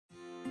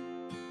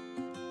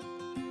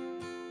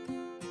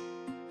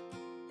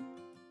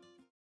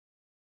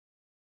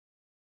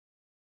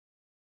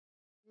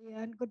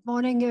and good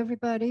morning,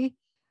 everybody.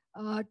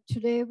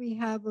 Today we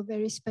have a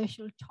very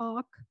special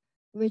talk,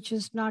 which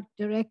is not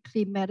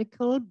directly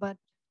medical, but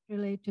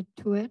related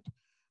to it.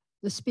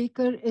 The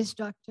speaker is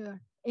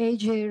Dr.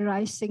 A.J.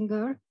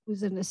 Reisinger,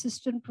 who's an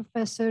assistant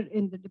professor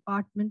in the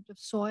Department of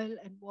Soil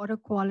and Water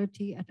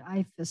Quality at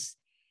IFAS.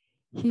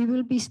 He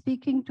will be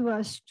speaking to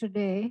us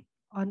today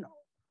on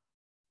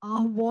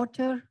our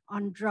water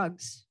on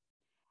drugs,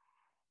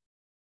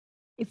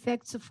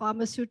 effects of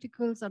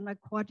pharmaceuticals on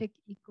aquatic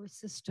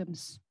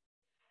ecosystems.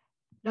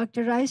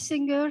 Dr.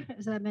 Reisinger,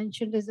 as I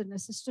mentioned, is an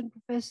assistant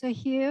professor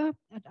here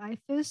at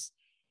IFAS,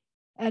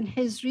 and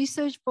his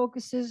research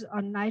focuses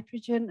on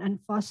nitrogen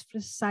and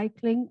phosphorus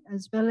cycling,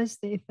 as well as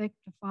the effect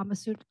of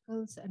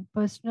pharmaceuticals and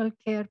personal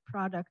care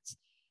products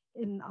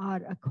in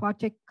our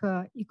aquatic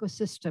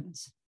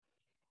ecosystems.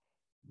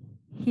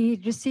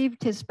 He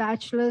received his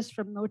bachelor's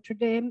from Notre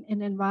Dame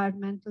in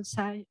environmental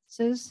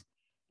sciences,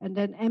 and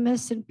then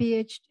MS and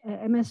PhD,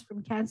 MS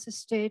from Kansas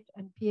State,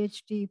 and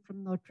PhD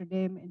from Notre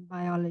Dame in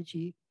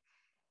biology.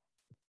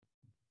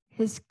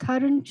 His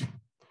current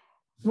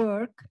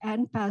work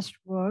and past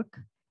work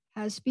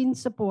has been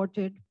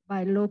supported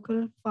by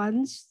local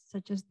funds,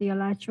 such as the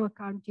Alachua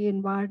County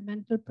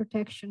Environmental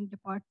Protection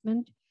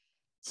Department,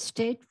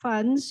 state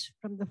funds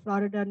from the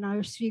Florida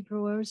Nursery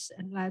Growers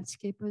and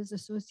Landscapers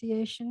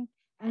Association,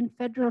 and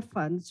federal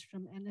funds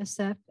from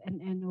NSF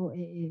and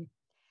NOAA.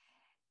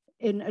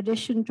 In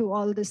addition to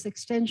all this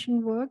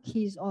extension work,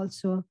 he's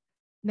also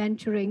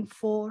mentoring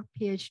 4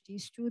 PhD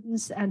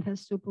students and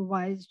has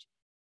supervised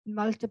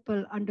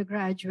multiple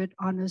undergraduate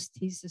honors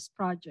thesis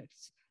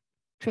projects,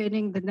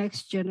 training the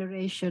next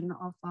generation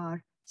of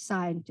our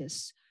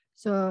scientists.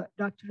 So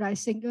Dr.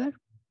 Reisinger,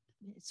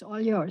 it's all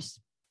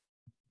yours.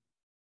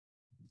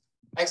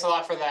 Thanks a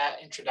lot for that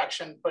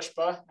introduction,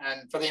 Pushpa,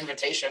 and for the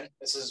invitation.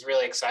 This is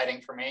really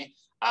exciting for me.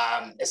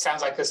 It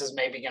sounds like this is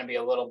maybe going to be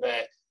a little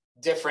bit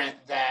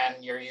different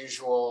than your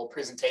usual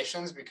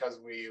presentations because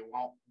we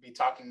won't be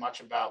talking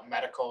much about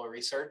medical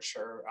research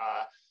or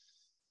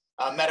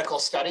medical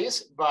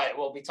studies, but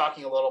we'll be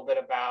talking a little bit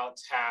about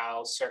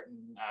how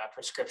certain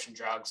prescription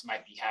drugs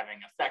might be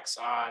having effects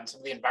on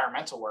some of the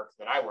environmental work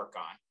that I work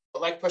on.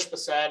 But like Pushpa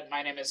said,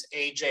 my name is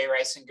A.J.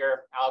 Reisinger,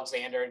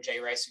 Alexander J.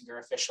 Reisinger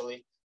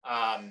officially,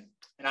 and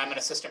I'm an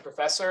assistant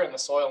professor in the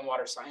Soil and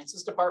Water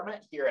Sciences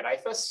Department here at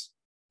IFAS.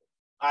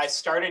 I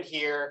started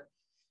here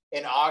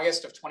in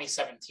August of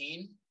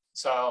 2017,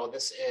 so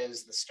this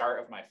is the start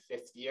of my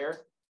 5th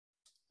year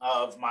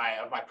of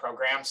my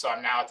program. So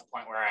I'm now at the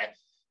point where I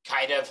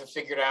kind of have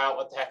figured out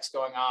what the heck's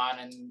going on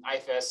in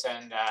IFAS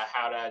and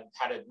how to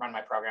run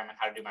my program and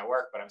how to do my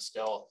work, but I'm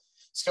still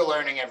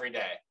learning every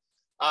day.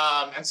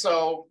 And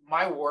so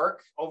my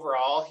work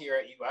overall here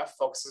at UF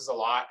focuses a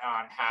lot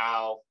on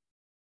how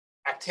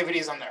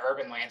activities on the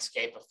urban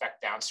landscape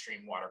affect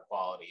downstream water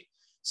quality.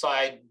 So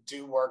I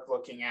do work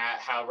looking at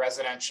how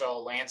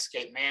residential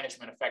landscape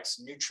management affects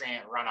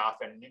nutrient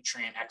runoff and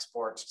nutrient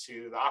exports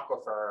to the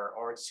aquifer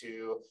or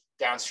to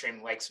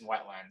downstream lakes and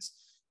wetlands.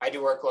 I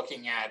do work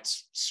looking at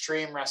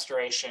stream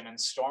restoration and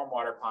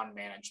stormwater pond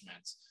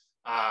management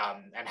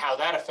and how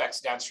that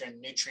affects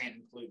downstream nutrient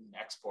and pollutant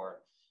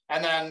export.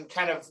 And then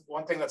kind of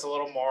one thing that's a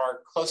little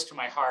more close to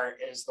my heart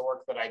is the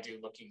work that I do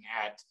looking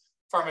at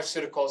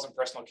pharmaceuticals and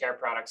personal care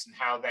products and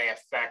how they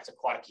affect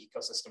aquatic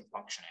ecosystem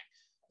functioning.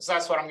 So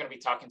that's what I'm going to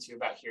be talking to you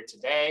about here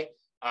today.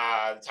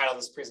 The title of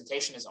this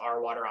presentation is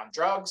Our Water on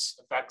Drugs,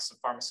 Effects of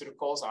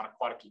Pharmaceuticals on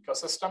Aquatic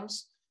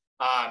Ecosystems.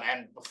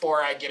 And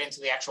before I get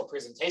into the actual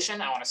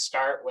presentation, I want to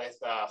start with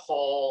a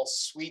whole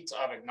suite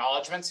of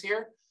acknowledgements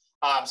here.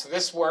 So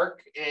this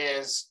work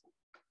is,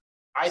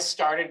 I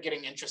started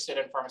getting interested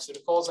in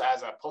pharmaceuticals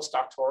as a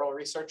postdoctoral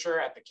researcher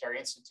at the Carey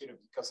Institute of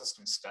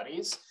Ecosystem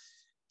Studies.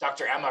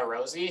 Dr. Emma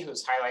Rosie,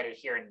 who's highlighted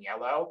here in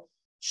yellow,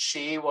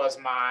 she was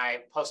my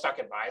postdoc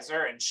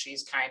advisor, and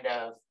she's kind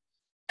of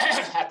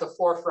at the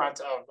forefront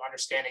of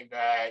understanding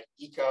the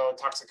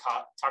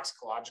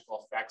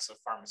eco-toxicological effects of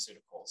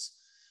pharmaceuticals.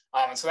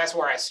 And so that's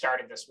where I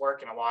started this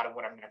work, and a lot of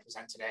what I'm going to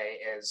present today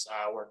is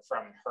work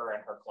from her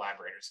and her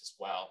collaborators as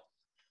well.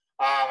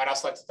 I'd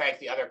also like to thank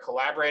the other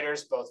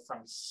collaborators, both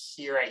from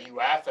here at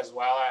UF as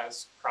well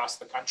as across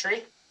the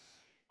country.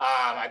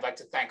 I'd like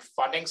to thank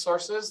funding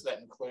sources that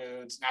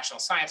includes National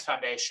Science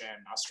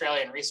Foundation,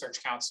 Australian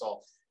Research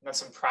Council, and then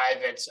some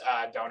private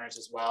donors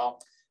as well.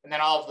 And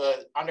then all of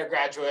the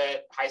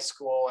undergraduate, high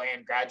school,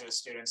 and graduate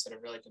students that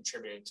have really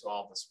contributed to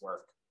all of this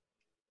work.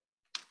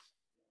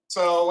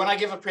 So when I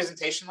give a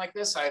presentation like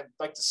this, I'd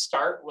like to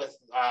start with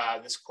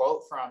this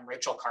quote from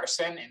Rachel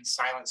Carson in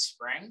Silent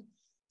Spring.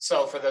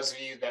 So for those of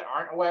you that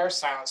aren't aware,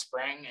 Silent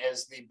Spring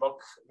is the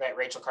book that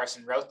Rachel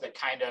Carson wrote that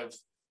kind of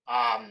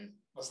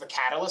was the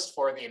catalyst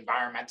for the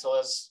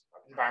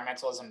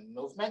environmentalism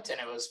movement.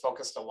 And it was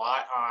focused a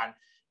lot on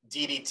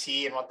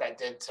DDT and what that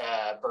did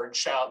to bird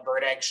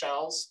egg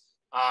shells.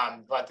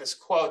 But this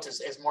quote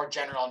is more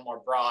general and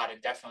more broad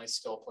and definitely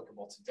still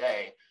applicable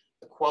today.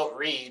 The quote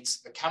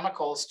reads, "The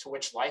chemicals to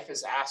which life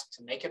is asked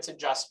to make its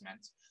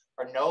adjustment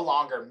are no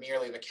longer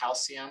merely the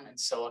calcium and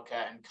silica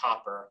and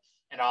copper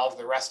and all of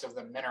the rest of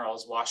the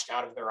minerals washed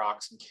out of the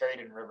rocks and carried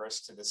in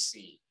rivers to the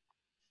sea.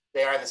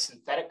 They are the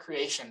synthetic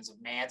creations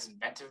of man's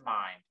inventive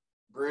mind,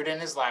 brewed in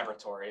his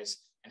laboratories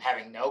and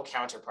having no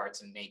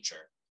counterparts in nature.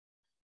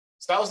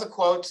 So that was the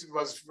quote. It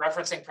was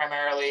referencing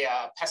primarily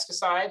a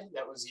pesticide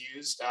that was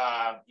used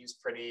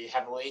pretty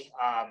heavily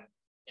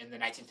in the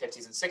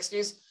 1950s and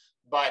 60s.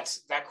 But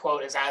that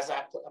quote is as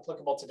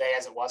applicable today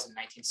as it was in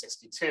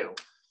 1962.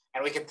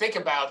 And we can think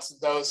about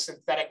those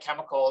synthetic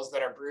chemicals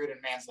that are brewed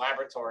in man's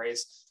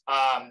laboratories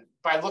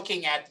by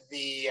looking at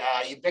the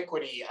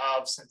ubiquity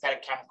of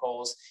synthetic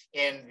chemicals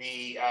in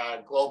the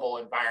global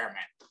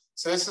environment.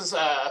 So this is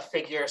a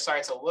figure,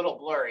 sorry, it's a little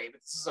blurry, but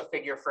this is a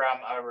figure from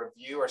a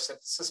review or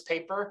synthesis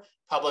paper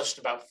published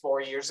about 4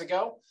 years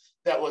ago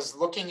that was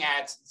looking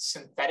at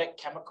synthetic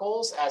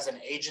chemicals as an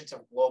agent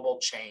of global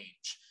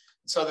change.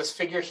 So this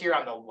figure here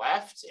on the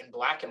left in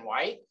black and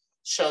white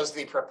shows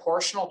the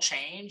proportional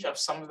change of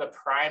some of the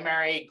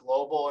primary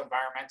global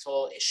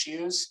environmental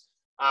issues,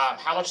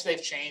 how much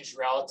they've changed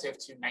relative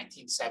to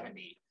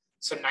 1970.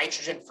 So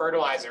nitrogen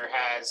fertilizer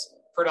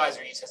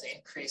use has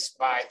increased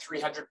by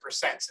 300%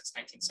 since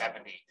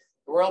 1970.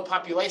 The world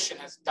population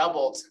has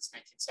doubled since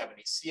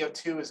 1970.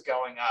 CO2 is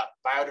going up,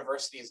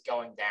 biodiversity is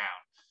going down.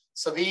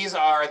 So these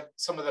are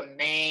some of the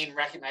main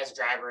recognized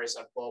drivers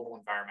of global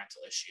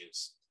environmental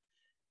issues.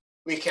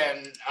 We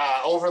can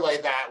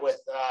overlay that with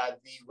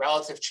the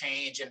relative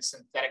change in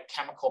synthetic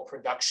chemical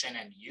production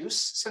and use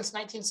since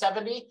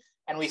 1970.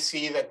 And we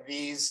see that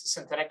these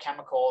synthetic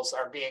chemicals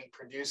are being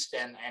produced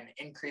and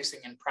increasing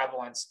in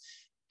prevalence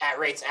at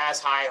rates as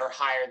high or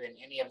higher than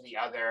any of the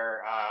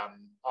other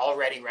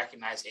already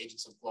recognized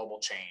agents of global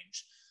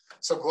change.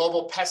 So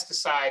global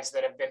pesticides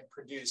that have been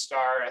produced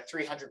are a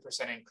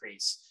 300%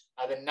 increase.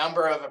 The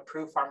number of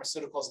approved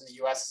pharmaceuticals in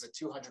the US is a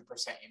 200%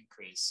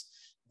 increase.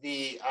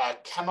 The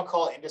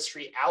chemical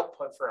industry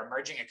output for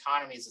emerging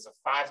economies is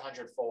a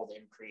 500-fold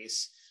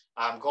increase.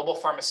 Global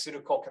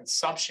pharmaceutical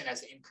consumption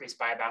has increased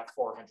by about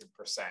 400%.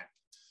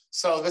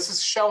 So this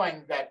is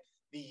showing that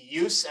the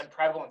use and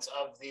prevalence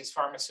of these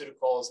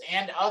pharmaceuticals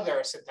and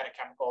other synthetic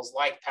chemicals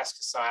like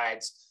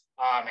pesticides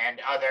and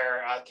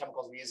other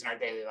chemicals we use in our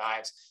daily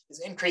lives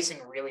is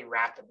increasing really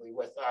rapidly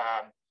with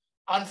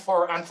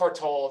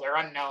unforetold or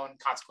unknown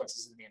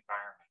consequences in the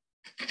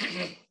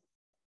environment.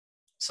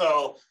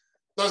 So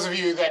those of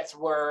you that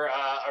were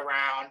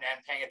around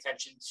and paying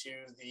attention to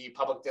the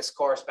public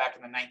discourse back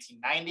in the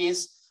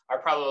 1990s are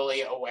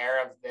probably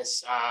aware of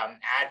this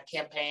ad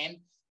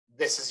campaign.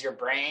 This is your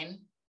brain.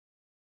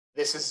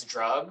 This is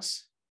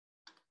drugs.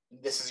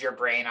 This is your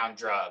brain on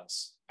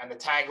drugs. And the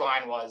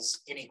tagline was,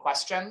 any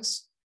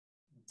questions?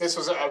 This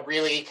was a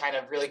really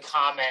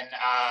common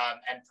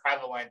and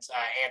prevalent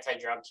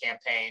anti-drug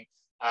campaign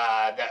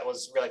that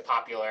was really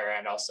popular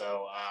and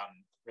also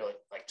really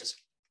just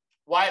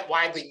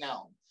widely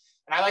known.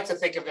 And I like to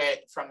think of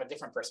it from a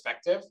different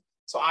perspective.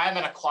 So I'm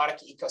an aquatic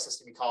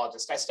ecosystem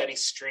ecologist. I study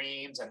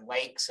streams and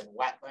lakes and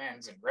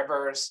wetlands and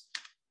rivers.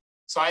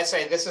 So I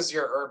say, this is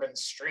your urban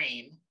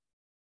stream.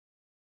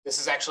 This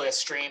is actually a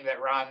stream that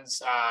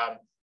runs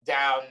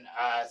down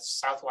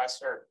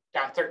southwest or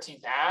down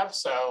 13th Ave.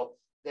 So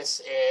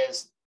this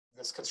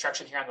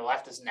construction here on the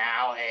left is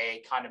now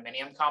a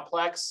condominium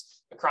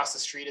complex. Across the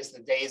street is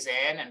the Days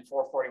Inn, and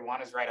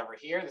 441 is right over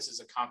here. This is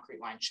a concrete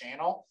line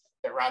channel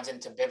that runs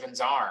into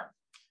Bivens Arm.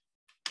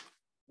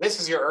 This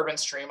is your urban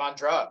stream on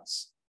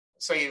drugs.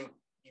 So you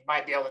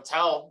might be able to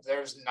tell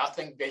there's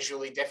nothing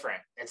visually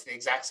different. It's the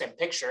exact same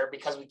picture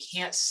because we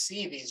can't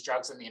see these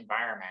drugs in the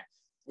environment.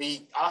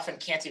 We often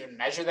can't even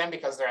measure them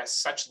because they're at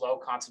such low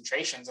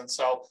concentrations. And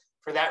so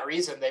for that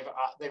reason, they've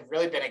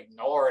really been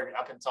ignored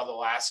up until the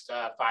last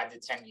 5 to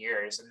 10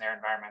 years in their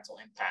environmental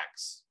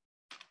impacts.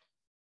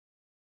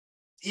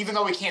 Even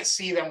though we can't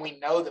see them, we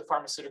know that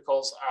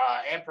pharmaceuticals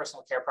and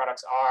personal care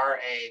products are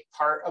a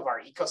part of our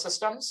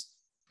ecosystems.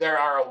 There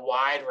are a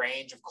wide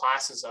range of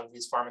classes of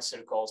these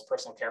pharmaceuticals,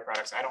 personal care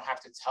products. I don't have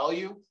to tell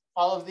you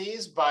all of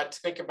these, but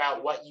think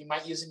about what you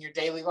might use in your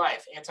daily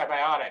life.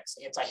 Antibiotics,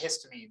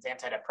 antihistamines,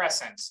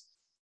 antidepressants,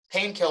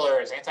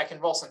 painkillers,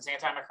 anticonvulsants,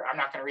 I'm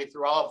not going to read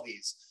through all of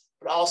these,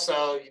 but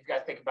also you've got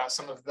to think about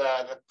some of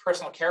the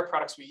personal care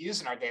products we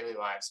use in our daily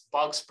lives,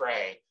 bug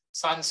spray,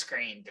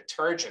 sunscreen,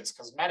 detergents,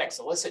 cosmetics,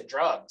 illicit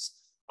drugs.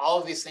 All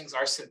of these things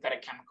are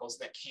synthetic chemicals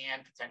that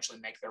can potentially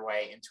make their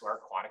way into our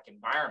aquatic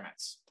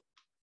environments.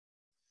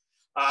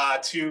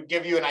 To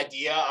give you an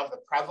idea of the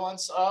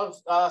prevalence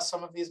of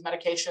some of these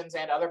medications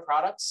and other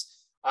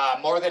products,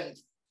 more than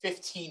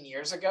 15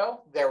 years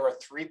ago, there were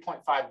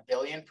 3.5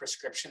 billion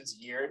prescriptions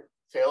a year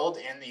filled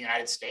in the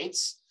United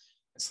States.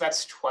 And so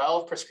that's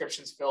 12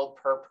 prescriptions filled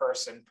per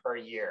person per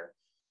year.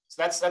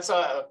 So that's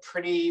a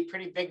pretty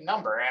big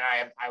number.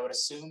 And I would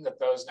assume that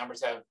those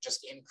numbers have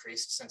just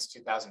increased since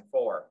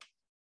 2004.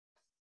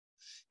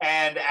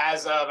 And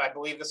as of, I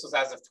believe this was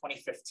as of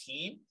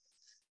 2015,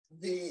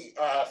 the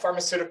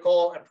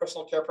pharmaceutical and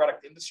personal care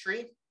product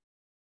industry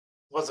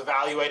was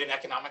evaluated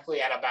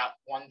economically at about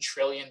 $1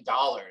 trillion,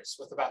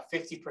 with about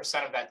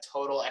 50% of that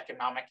total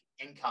economic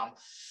income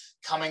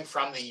coming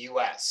from the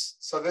US.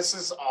 So this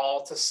is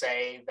all to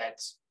say that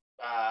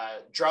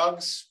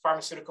drugs,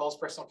 pharmaceuticals,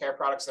 personal care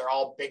products, they're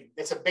all big.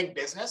 It's a big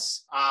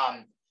business.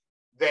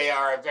 They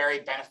are very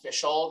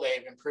beneficial.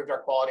 They've improved our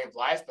quality of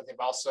life, but they've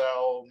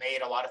also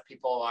made a lot of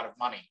people a lot of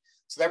money.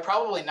 So they're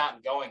probably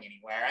not going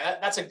anywhere. And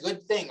that's a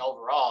good thing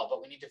overall,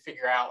 but we need to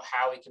figure out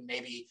how we can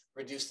maybe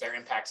reduce their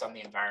impacts on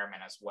the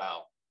environment as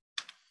well.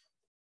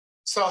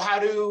 So how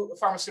do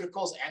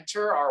pharmaceuticals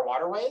enter our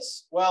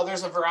waterways? Well,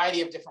 there's a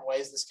variety of different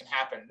ways this can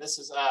happen. This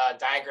is a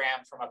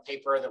diagram from a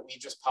paper that we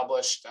just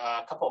published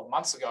a couple of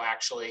months ago,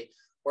 actually,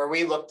 where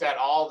we looked at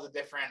all the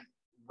different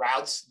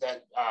routes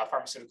that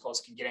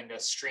pharmaceuticals can get into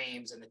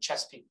streams in the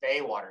Chesapeake Bay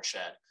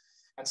watershed.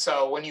 And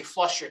so when you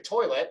flush your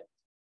toilet,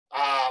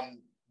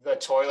 the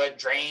toilet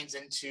drains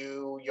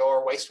into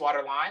your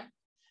wastewater line.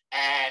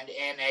 And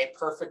in a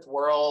perfect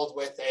world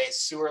with a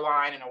sewer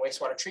line and a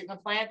wastewater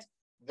treatment plant,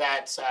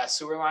 that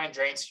sewer line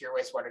drains to your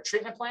wastewater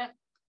treatment plant.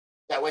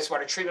 That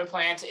wastewater treatment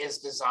plant is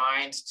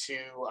designed to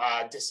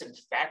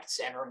disinfect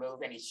and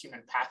remove any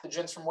human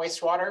pathogens from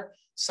wastewater.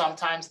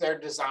 Sometimes they're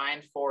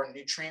designed for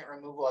nutrient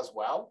removal as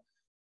well.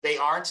 They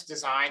aren't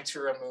designed to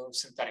remove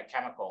synthetic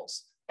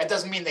chemicals. That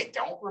doesn't mean they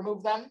don't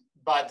remove them,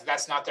 but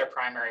that's not their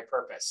primary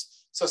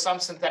purpose. So some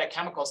synthetic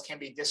chemicals can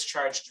be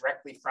discharged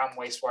directly from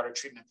wastewater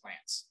treatment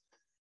plants.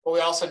 But we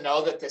also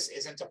know that this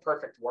isn't a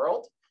perfect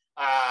world.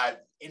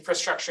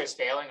 Infrastructure is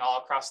failing all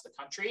across the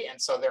country.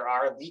 And so there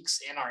are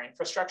leaks in our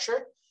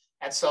infrastructure.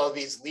 And so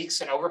these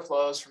leaks and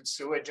overflows from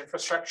sewage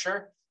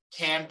infrastructure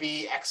can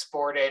be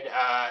exported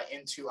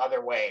into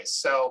other ways.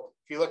 So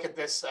if you look at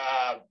this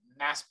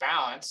mass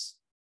balance,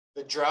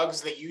 the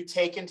drugs that you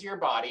take into your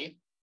body,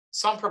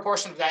 some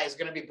proportion of that is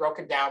going to be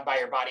broken down by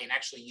your body and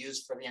actually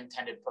used for the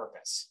intended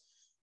purpose.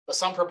 But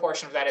some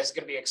proportion of that is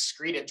going to be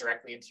excreted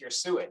directly into your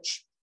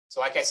sewage.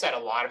 So like I said, a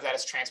lot of that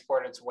is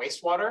transported to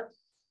wastewater.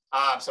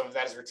 Some of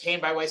that is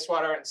retained by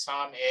wastewater and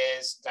some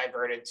is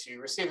diverted to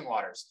receiving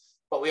waters.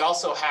 But we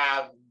also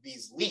have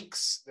these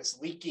leaks,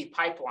 this leaky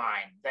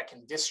pipeline that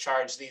can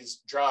discharge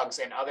these drugs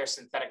and other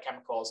synthetic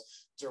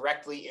chemicals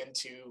directly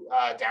into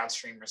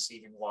downstream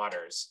receiving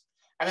waters.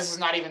 And this is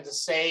not even to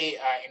say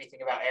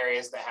anything about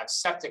areas that have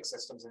septic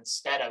systems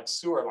instead of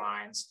sewer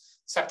lines.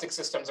 Septic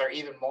systems are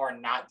even more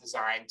not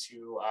designed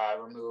to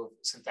remove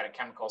synthetic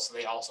chemicals, so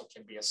they also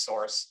can be a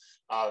source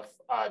of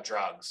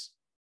drugs.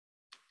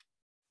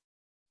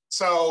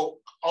 So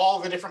all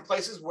the different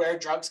places where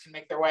drugs can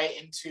make their way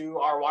into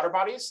our water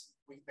bodies,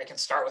 they can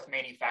start with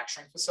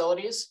manufacturing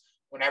facilities.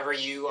 Whenever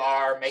you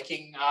are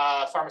making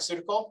a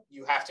pharmaceutical,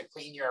 you have to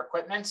clean your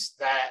equipment.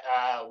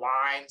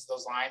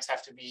 Those lines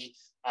have to be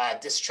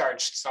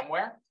discharged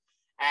somewhere.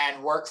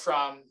 And work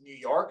from New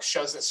York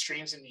shows that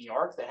streams in New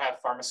York that have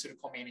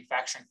pharmaceutical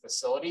manufacturing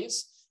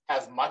facilities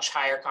have much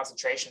higher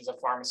concentrations of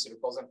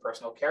pharmaceuticals and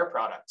personal care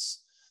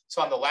products.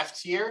 So on the left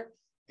here,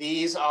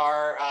 these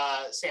are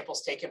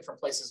samples taken from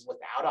places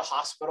without a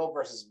hospital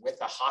versus with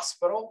a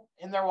hospital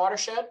in their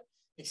watershed.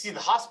 You can see the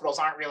hospitals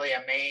aren't really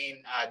a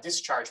main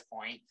discharge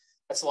point.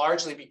 That's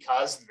largely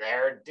because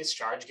their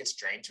discharge gets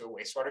drained to a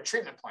wastewater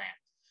treatment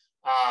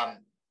plant.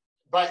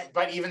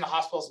 But even the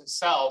hospitals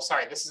themselves,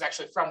 sorry, this is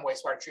actually from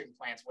wastewater treatment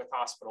plants with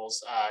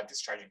hospitals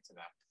discharging to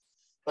them.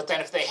 But then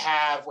if they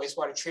have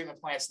wastewater treatment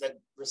plants that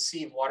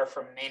receive water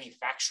from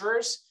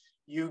manufacturers,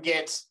 you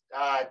get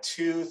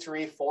 2,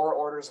 3, 4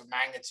 orders of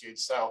magnitude.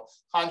 So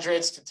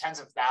hundreds to tens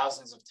of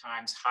thousands of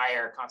times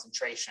higher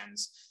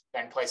concentrations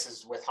than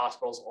places with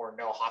hospitals or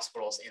no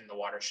hospitals in the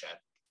watershed.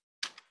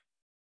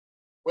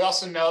 We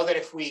also know that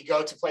if we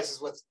go to places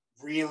with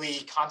really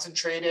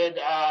concentrated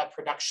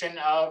production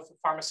of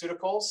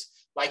pharmaceuticals,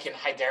 like in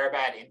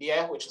Hyderabad,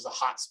 India, which is a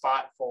hot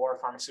spot for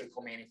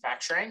pharmaceutical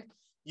manufacturing,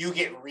 you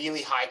get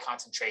really high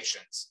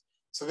concentrations.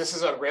 So this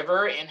is a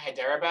river in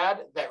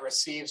Hyderabad that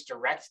receives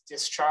direct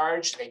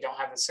discharge. They don't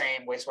have the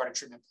same wastewater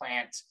treatment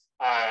plant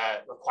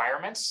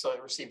requirements. So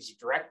it receives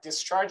direct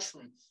discharge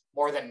from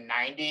more than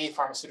 90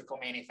 pharmaceutical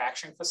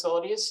manufacturing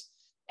facilities.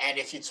 And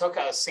if you took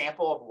a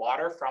sample of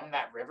water from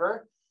that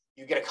river,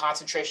 you get a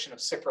concentration of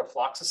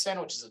ciprofloxacin,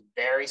 which is a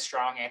very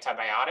strong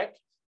antibiotic.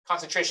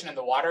 Concentration in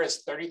the water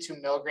is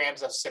 32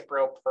 milligrams of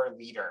Cipro per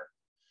liter.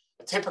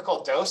 The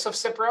typical dose of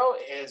Cipro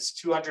is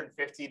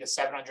 250 to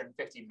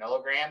 750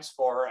 milligrams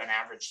for an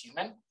average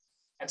human.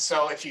 And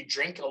so if you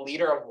drink a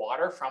liter of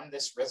water from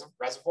this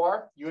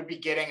reservoir, you would be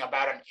getting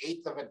about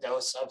 1/8 of a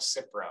dose of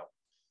Cipro.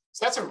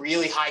 So that's a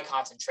really high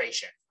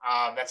concentration.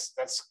 That's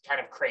kind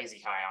of crazy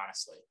high,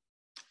 honestly.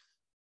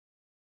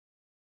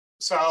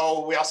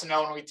 So we also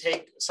know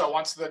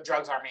once the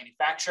drugs are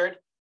manufactured,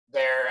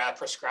 they're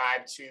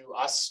prescribed to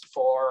us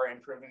for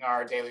improving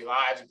our daily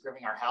lives,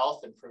 improving our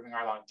health, improving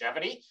our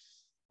longevity.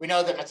 We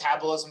know that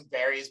metabolism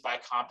varies by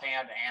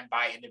compound and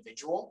by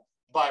individual,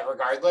 but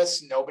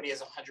regardless, nobody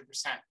is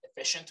 100%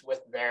 efficient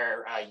with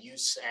their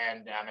use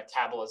and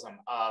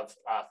metabolism of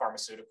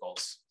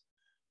pharmaceuticals.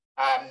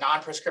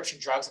 Non-prescription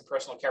drugs and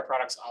personal care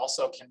products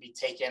also can be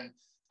taken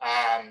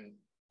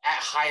at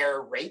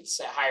higher rates,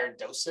 at higher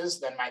doses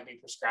than might be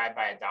prescribed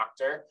by a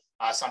doctor.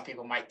 Some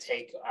people might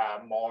take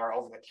more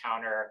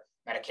over-the-counter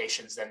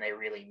medications than they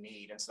really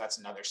need. And so that's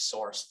another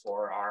source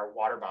for our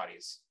water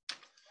bodies.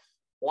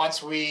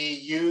 Once we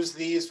use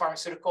these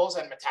pharmaceuticals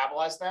and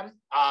metabolize them,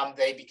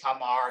 they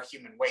become our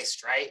human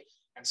waste, right?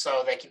 And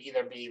so they can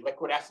either be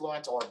liquid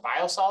effluent or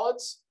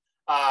biosolids.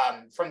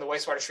 From the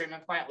wastewater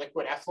treatment plant,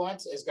 liquid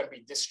effluent is going to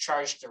be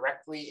discharged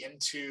directly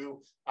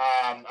into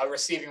a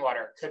receiving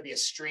water. It could be a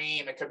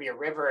stream, it could be a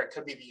river, it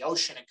could be the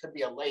ocean, it could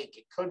be a lake,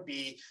 it could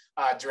be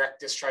direct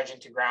discharge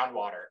into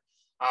groundwater.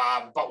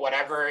 But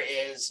whatever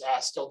is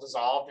still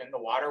dissolved in the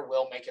water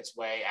will make its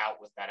way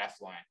out with that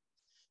effluent.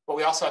 But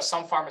we also have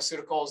some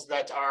pharmaceuticals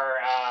that are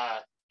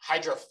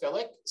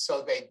hydrophilic,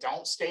 so they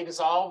don't stay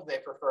dissolved. They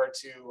prefer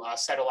to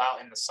settle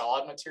out in the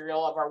solid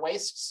material of our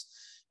wastes.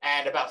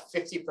 And about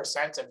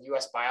 50% of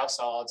US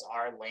biosolids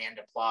are land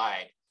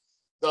applied.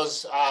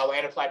 Those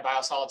land applied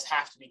biosolids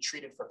have to be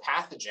treated for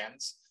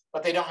pathogens,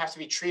 but they don't have to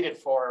be treated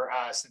for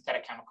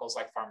synthetic chemicals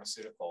like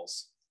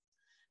pharmaceuticals.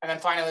 And then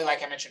finally,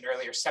 like I mentioned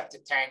earlier,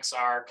 septic tanks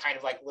are kind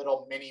of like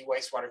little mini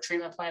wastewater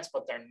treatment plants,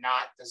 but they're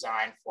not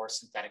designed for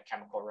synthetic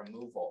chemical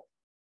removal.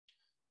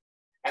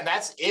 And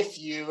that's if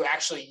you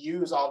actually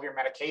use all of your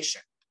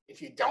medication.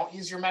 If you don't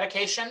use your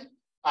medication,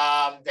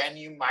 then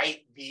you might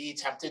be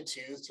tempted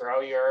to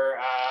throw your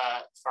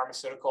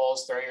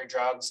pharmaceuticals, throw your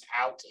drugs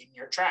out in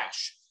your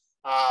trash.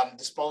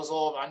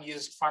 Disposal of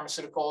unused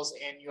pharmaceuticals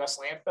in US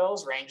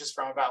landfills ranges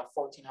from about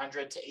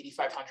 1,400 to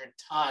 8,500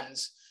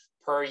 tons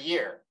per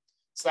year.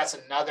 So that's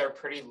another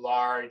pretty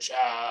large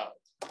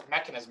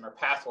mechanism or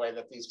pathway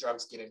that these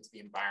drugs get into the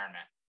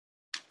environment.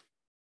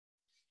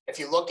 If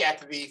you look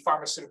at the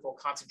pharmaceutical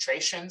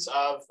concentrations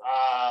of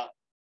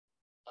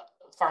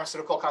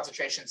pharmaceutical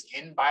concentrations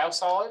in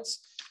biosolids,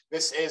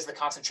 this is the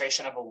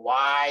concentration of a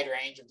wide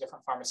range of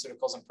different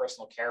pharmaceuticals and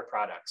personal care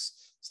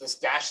products. So this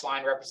dashed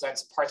line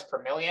represents parts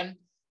per million.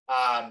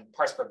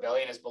 Parts per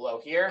billion is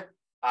below here.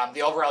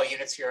 The overall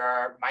units here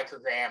are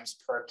micrograms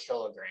per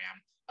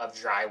kilogram of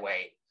dry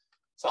weight.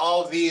 So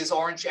all of these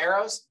orange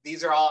arrows,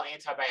 these are all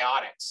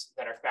antibiotics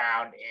that are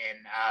found in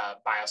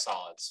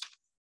biosolids.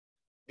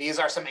 These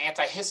are some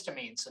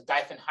antihistamines, so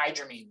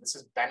diphenhydramine. This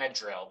is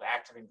Benadryl, the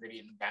active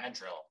ingredient in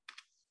Benadryl.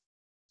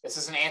 This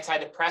is an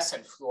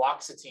antidepressant,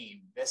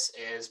 fluoxetine. This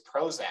is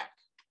Prozac.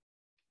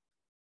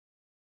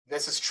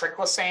 This is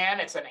triclosan.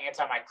 It's an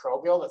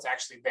antimicrobial that's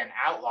actually been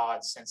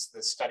outlawed since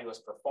the study was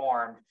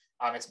performed.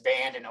 It's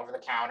banned in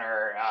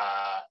over-the-counter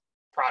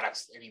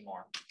products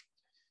anymore.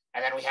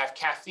 And then we have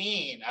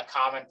caffeine, a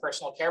common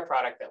personal care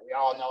product that we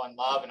all know and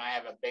love, and I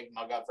have a big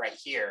mug of right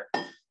here.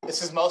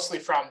 This is mostly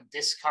from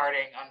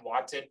discarding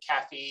unwanted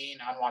caffeine,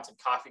 unwanted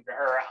coffee,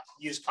 or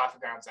used coffee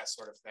grounds, that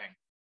sort of thing.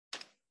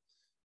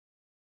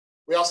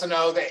 We also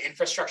know that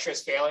infrastructure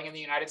is failing in the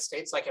United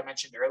States, like I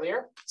mentioned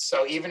earlier.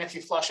 So even if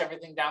you flush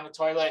everything down the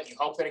toilet, you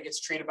hope that it gets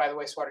treated by the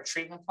wastewater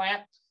treatment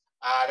plant,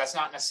 that's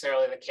not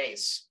necessarily the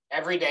case.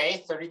 Every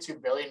day, 32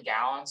 billion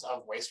gallons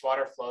of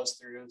wastewater flows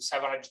through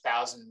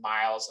 700,000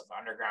 miles of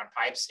underground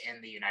pipes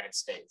in the United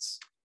States.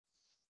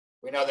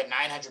 We know that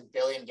 900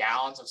 billion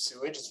gallons of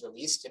sewage is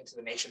released into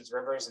the nation's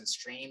rivers and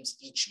streams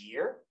each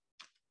year.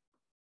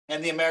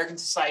 And the American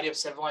Society of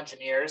Civil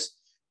Engineers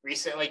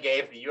recently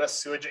gave the US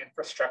sewage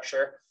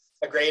infrastructure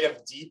a grade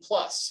of D+.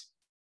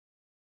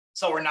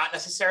 So we're not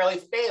necessarily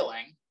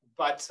failing,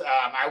 but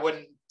I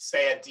wouldn't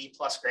say a D+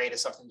 grade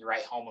is something to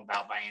write home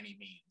about by any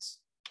means.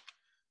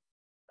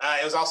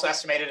 It was also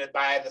estimated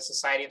by the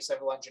Society of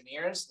Civil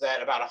Engineers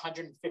that about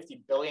 $150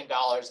 billion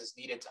is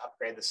needed to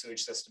upgrade the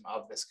sewage system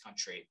of this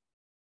country.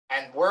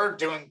 And we're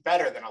doing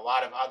better than a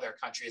lot of other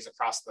countries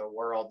across the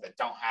world that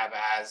don't have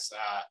as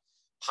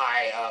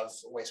high of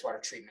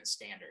wastewater treatment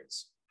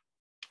standards.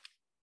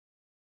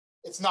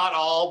 It's not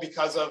all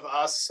because of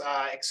us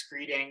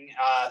excreting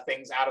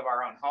things out of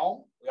our own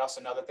home. We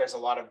also know that there's a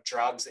lot of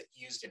drugs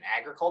used in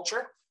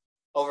agriculture.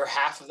 Over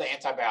half of the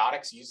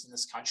antibiotics used in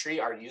this country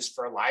are used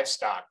for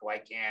livestock,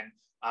 like in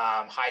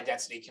high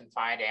density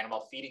confined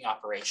animal feeding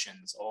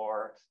operations,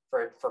 or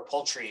for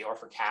poultry or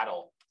for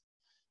cattle.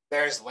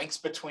 There's links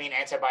between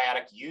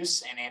antibiotic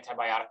use and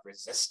antibiotic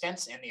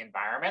resistance in the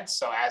environment.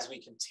 So as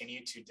we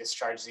continue to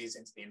discharge these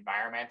into the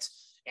environment,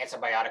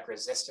 antibiotic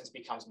resistance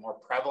becomes more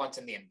prevalent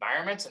in the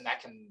environment, and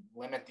that can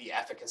limit the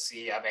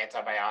efficacy of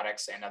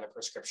antibiotics and other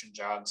prescription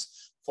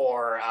drugs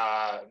for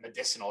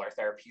medicinal or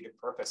therapeutic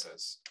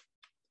purposes.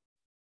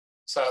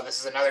 So this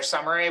is another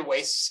summary.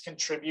 Wastes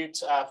contribute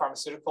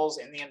pharmaceuticals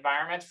in the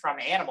environment from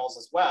animals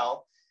as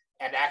well.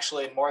 And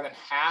actually more than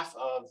half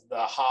of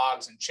the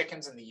hogs and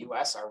chickens in the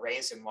US are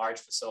raised in large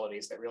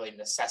facilities that really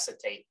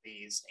necessitate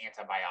these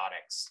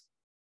antibiotics.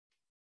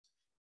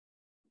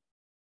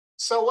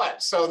 So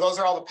what? So those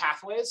are all the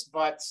pathways,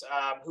 but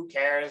who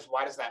cares?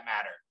 Why does that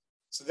matter?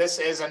 So this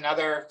is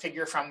another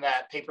figure from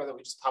that paper that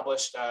we just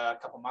published a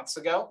couple months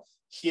ago.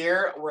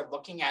 Here we're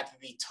looking at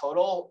the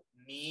total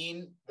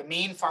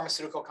mean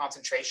pharmaceutical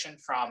concentration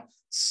from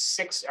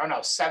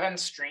 7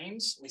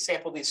 streams. We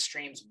sampled these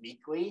streams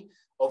weekly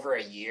over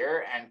a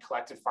year and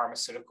collected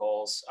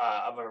pharmaceuticals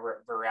of a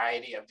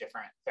variety of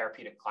different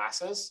therapeutic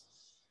classes.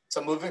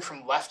 So moving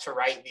from left to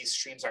right, these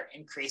streams are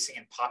increasing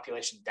in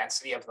population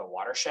density of the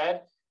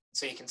watershed.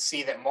 So you can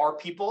see that more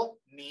people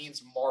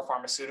means more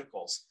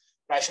pharmaceuticals.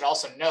 But I should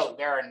also note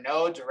there are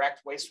no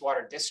direct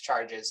wastewater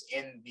discharges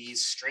in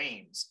these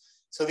streams.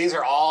 So these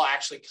are all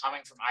actually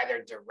coming from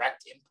either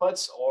direct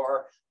inputs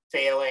or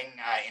failing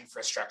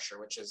infrastructure,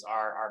 which is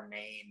our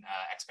main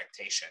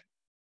expectation.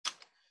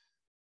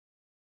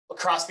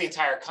 Across the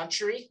entire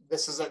country,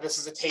 this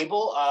is a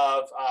table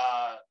of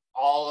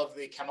all of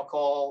the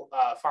chemical,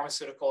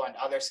 pharmaceutical, and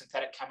other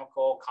synthetic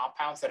chemical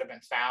compounds that have been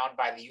found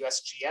by the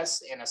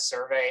USGS in a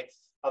survey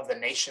of the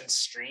nation's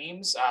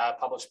streams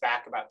published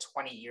back about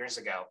 20 years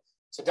ago.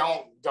 So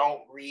don't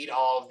read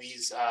all of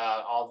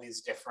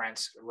these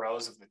different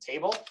rows of the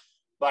table,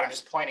 but I'm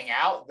just pointing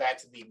out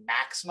that the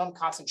maximum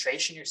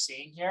concentration you're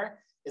seeing here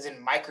is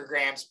in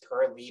micrograms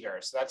per liter.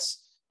 So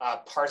that's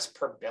parts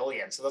per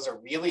billion. So those are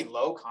really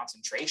low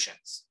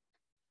concentrations.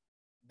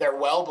 They're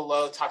well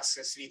below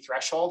toxicity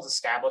thresholds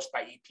established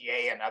by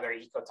EPA and other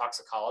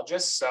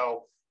ecotoxicologists.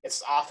 So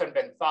it's often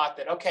been thought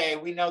that, okay,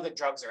 we know that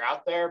drugs are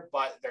out there,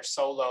 but they're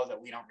so low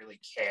that we don't really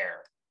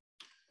care.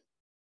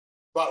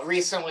 But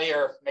recently,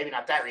 or maybe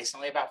not that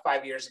recently, about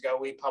 5 years ago,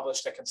 we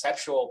published a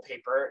conceptual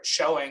paper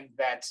showing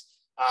that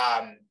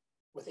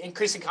with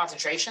increasing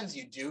concentrations,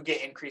 you do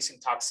get increasing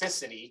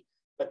toxicity,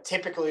 but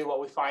typically what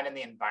we find in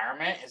the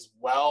environment is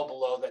well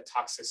below the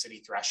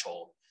toxicity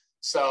threshold.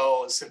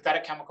 So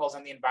synthetic chemicals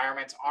in the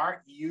environment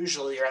aren't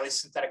usually, or at least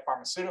synthetic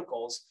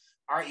pharmaceuticals,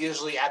 aren't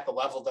usually at the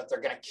level that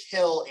they're going to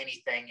kill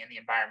anything in the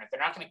environment.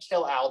 They're not going to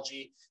kill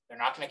algae. They're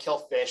not going to kill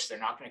fish. They're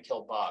not going to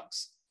kill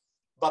bugs.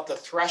 But the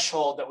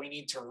threshold that we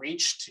need to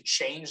reach to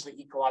change the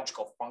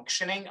ecological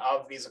functioning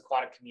of these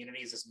aquatic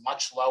communities is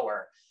much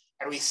lower.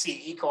 And we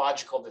see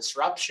ecological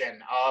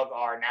disruption of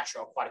our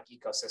natural aquatic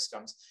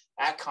ecosystems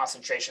at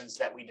concentrations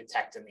that we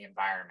detect in the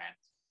environment.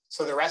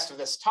 So the rest of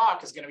this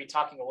talk is going to be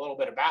talking a little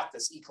bit about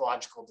this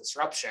ecological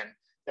disruption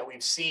that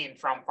we've seen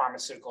from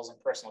pharmaceuticals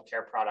and personal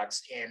care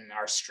products in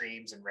our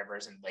streams and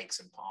rivers and lakes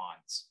and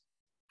ponds.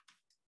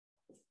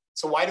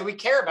 So why do we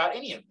care about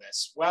any of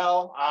this?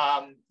 Well,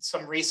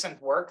 some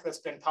recent work that's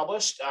been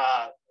published,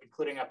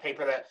 including a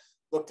paper that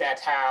looked at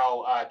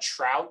how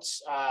trout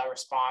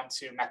respond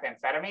to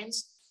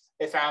methamphetamines.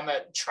 They found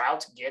that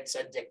trout gets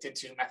addicted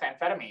to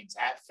methamphetamines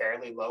at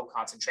fairly low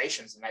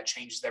concentrations, and that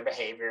changes their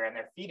behavior and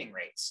their feeding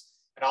rates.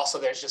 And also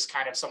there's just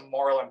kind of some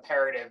moral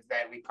imperative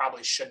that we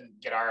probably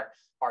shouldn't get our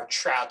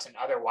trout and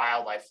other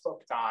wildlife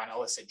hooked on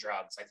illicit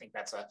drugs. I think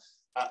that's a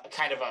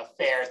kind of a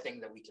fair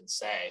thing that we can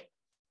say.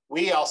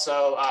 We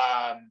also,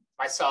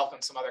 myself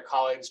and some other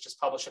colleagues, just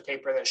published a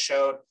paper that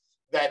showed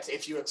that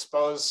if you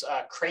expose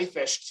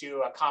crayfish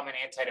to a common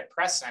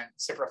antidepressant,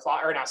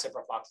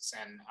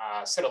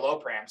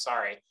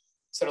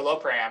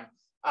 citalopram,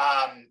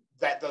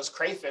 that those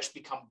crayfish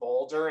become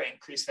bolder,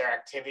 increase their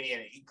activity,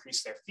 and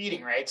increase their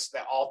feeding rates.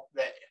 That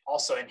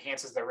also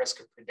enhances their risk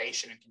of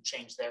predation and can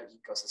change their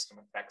ecosystem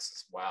effects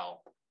as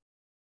well.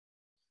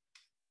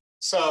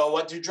 So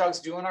what do drugs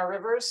do in our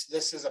rivers?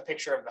 This is a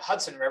picture of the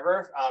Hudson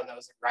River that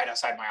was right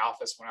outside my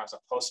office when I was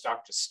a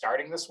postdoc just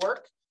starting this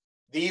work.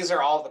 These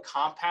are all the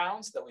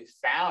compounds that we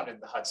found in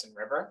the Hudson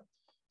River.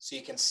 So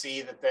you can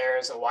see that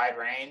there's a wide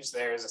range.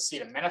 There's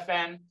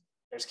acetaminophen,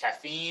 there's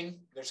caffeine,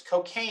 there's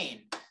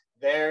cocaine,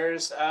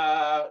 there's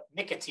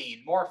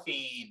nicotine,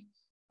 morphine,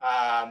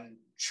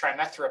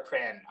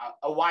 trimethoprim,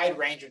 a wide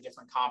range of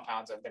different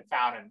compounds have been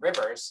found in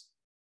rivers.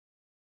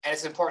 And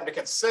it's important to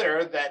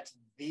consider that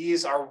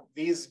these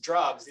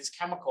drugs, these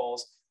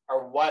chemicals,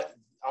 are what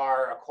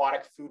our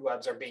aquatic food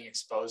webs are being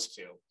exposed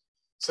to.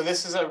 So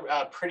this is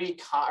a pretty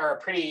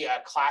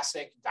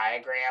classic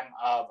diagram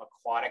of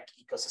aquatic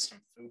ecosystem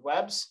food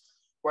webs,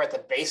 where at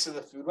the base of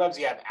the food webs,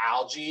 you have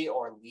algae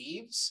or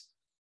leaves.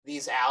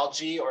 These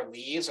algae or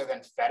leaves are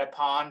then fed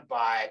upon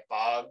by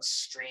bugs,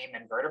 stream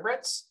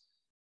invertebrates.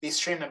 These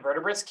stream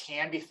invertebrates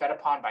can be fed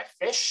upon by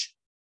fish,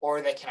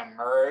 or they can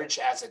emerge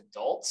as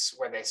adults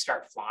where they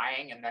start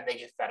flying and then they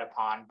get fed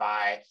upon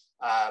by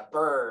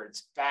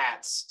birds,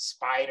 bats,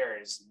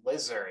 spiders,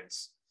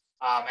 lizards.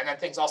 And then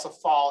things also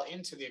fall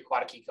into the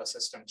aquatic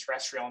ecosystem,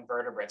 terrestrial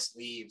invertebrates,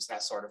 leaves,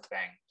 that sort of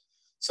thing.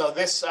 So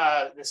this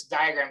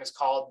diagram is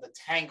called the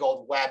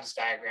tangled webs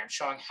diagram,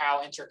 showing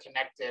how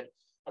interconnected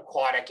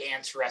aquatic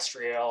and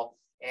terrestrial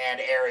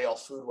and aerial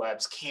food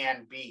webs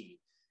can be.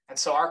 And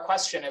so our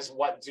question is,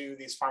 what do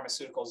these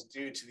pharmaceuticals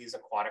do to these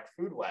aquatic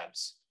food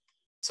webs?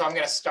 So I'm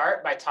going to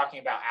start by talking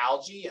about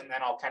algae, and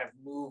then I'll kind of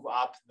move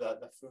up the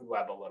food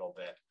web a little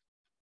bit.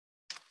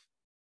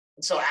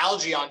 And so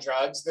algae on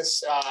drugs,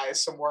 this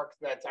is some work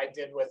that I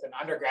did with an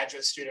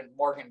undergraduate student,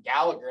 Morgan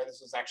Gallagher.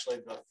 This was actually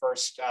the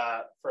first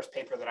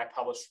paper that I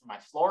published from my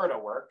Florida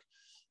work.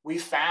 We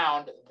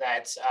found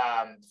that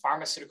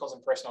pharmaceuticals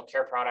and personal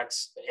care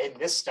products, in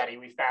this study,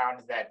 we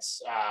found that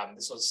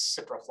this was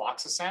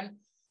ciprofloxacin.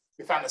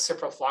 We found that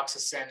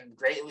ciprofloxacin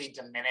greatly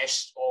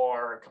diminished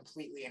or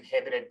completely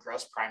inhibited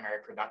gross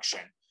primary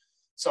production.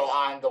 So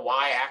on the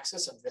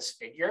y-axis of this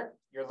figure,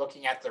 you're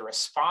looking at the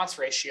response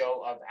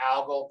ratio of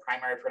algal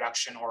primary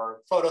production,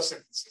 or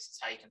photosynthesis is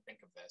how you can think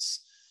of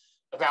this.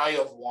 A value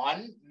of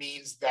 1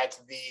 means that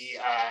the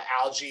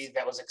algae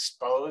that was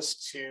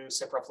exposed to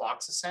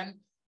ciprofloxacin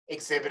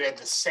exhibited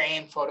the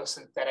same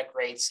photosynthetic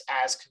rates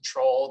as the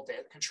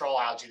control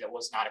algae that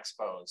was not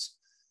exposed.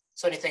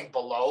 So anything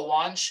below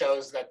 1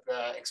 shows that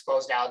the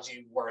exposed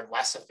algae were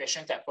less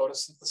efficient at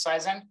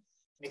photosynthesizing.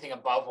 Anything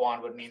above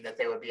 1 would mean that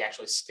they would be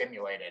actually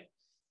stimulated.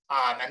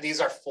 And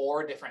these are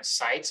 4 different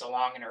sites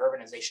along an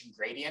urbanization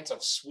gradient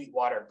of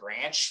Sweetwater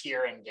Branch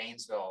here in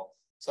Gainesville.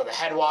 So the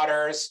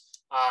headwaters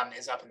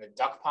is up in the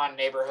Duck Pond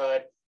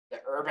neighborhood.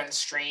 The urban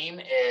stream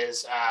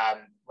is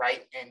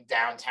right in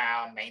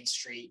downtown Main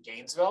Street,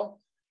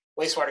 Gainesville.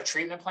 Wastewater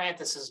treatment plant,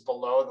 this is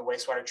below the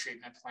wastewater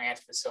treatment plant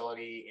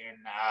facility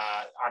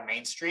on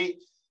Main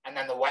Street. And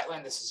then the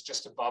wetland, this is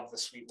just above the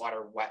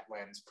Sweetwater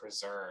Wetlands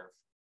Preserve.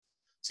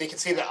 So you can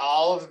see that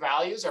all of the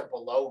values are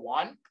below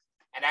 1.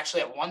 And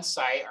actually at one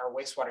site, our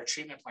wastewater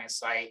treatment plant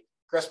site,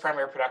 gross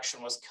primary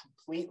production was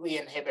completely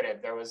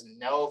inhibited. There was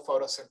no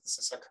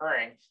photosynthesis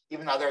occurring,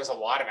 even though there was a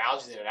lot of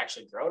algae that had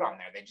actually grown on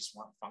there. They just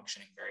weren't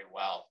functioning very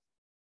well.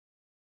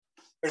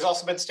 There's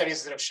also been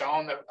studies that have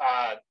shown that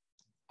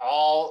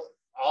all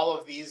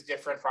of these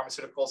different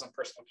pharmaceuticals and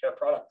personal care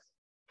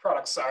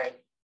products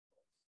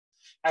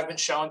have been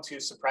shown to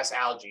suppress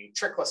algae,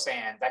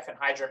 triclosan,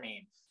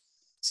 diphenhydramine,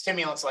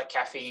 stimulants like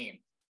caffeine,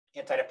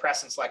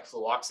 antidepressants like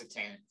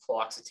fluoxetine,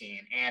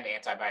 and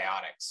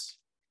antibiotics.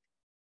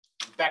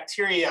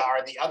 Bacteria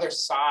are the other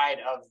side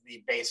of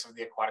the base of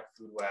the aquatic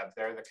food web.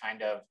 They're the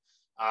kind of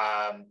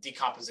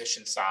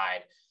decomposition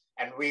side.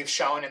 And we've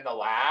shown in the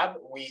lab,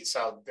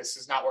 so this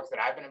is not work that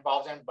I've been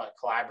involved in, but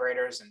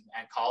collaborators and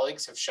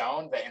colleagues have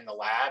shown that in the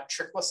lab,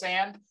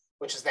 triclosan,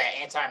 which is the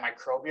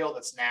antimicrobial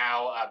that's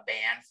now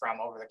banned from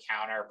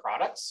over-the-counter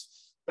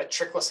products, but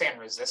triclosan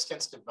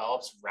resistance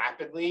develops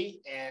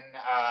rapidly in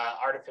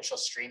artificial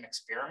stream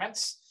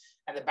experiments,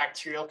 and the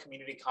bacterial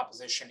community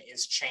composition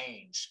is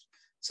changed.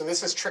 So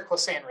this is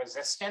triclosan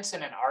resistance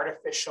in an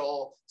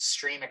artificial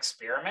stream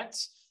experiment.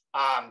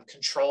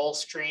 Control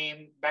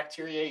stream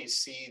bacteria, you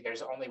see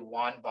there's only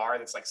 1 bar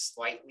that's like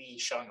slightly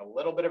showing a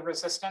little bit of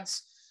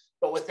resistance,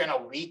 but within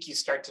a week you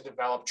start to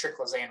develop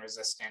triclosan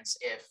resistance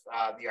if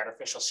the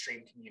artificial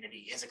stream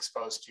community is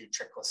exposed to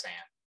triclosan.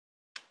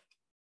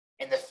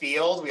 In the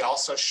field, we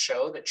also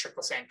show that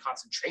triclosan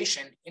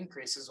concentration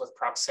increases with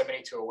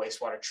proximity to a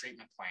wastewater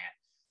treatment plant.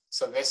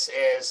 So this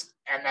is,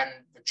 and then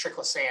the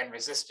triclosan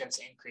resistance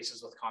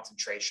increases with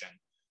concentration.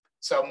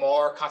 So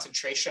more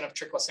concentration of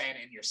triclosan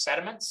in your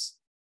sediments,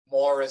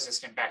 more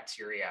resistant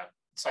bacteria.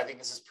 So I think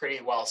this is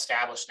pretty well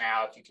established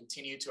now. If you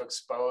continue to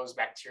expose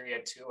bacteria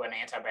to an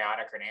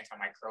antibiotic or an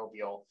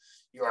antimicrobial,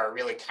 you are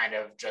really kind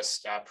of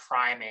just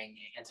priming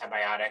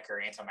antibiotic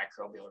or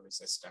antimicrobial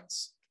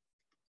resistance.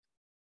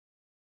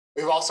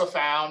 We've also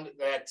found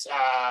that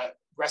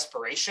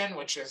respiration,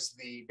 which is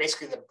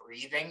basically the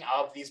breathing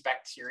of these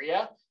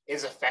bacteria,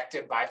 is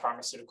affected by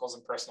pharmaceuticals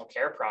and personal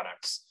care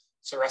products.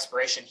 So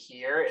respiration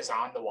here is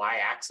on the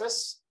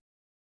y-axis.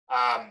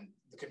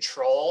 The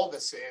control,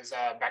 this is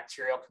a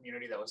bacterial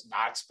community that was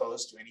not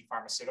exposed to any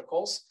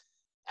pharmaceuticals.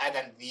 And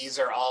then these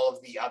are all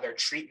of the other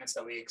treatments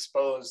that we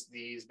expose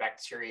these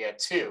bacteria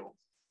to.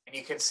 And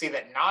you can see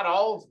that not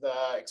all of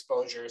the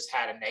exposures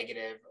had a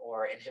negative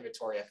or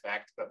inhibitory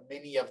effect, but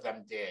many of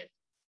them did.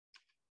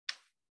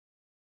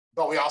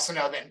 But we also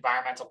know that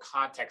environmental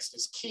context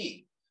is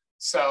key.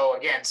 So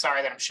again,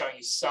 sorry that I'm showing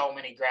you so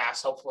many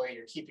graphs. Hopefully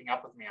you're keeping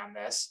up with me on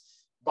this.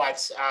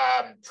 But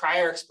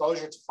prior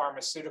exposure to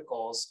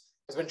pharmaceuticals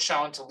has been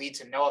shown to lead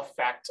to no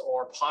effect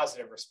or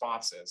positive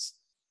responses.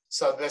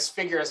 So this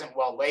figure isn't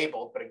well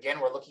labeled, but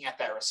again, we're looking at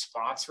that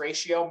response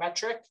ratio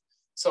metric.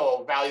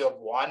 So a value of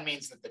 1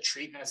 means that the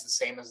treatment is the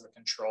same as the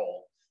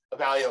control. A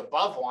value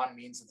above 1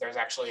 means that there's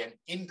actually an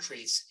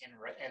increase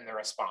in the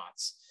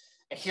response.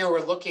 And here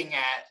we're looking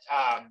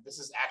at, this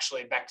is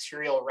actually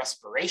bacterial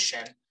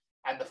respiration,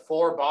 and the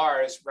 4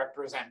 bars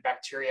represent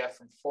bacteria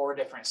from 4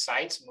 different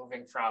sites,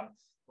 moving from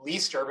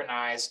least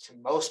urbanized to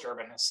most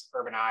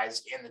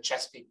urbanized in the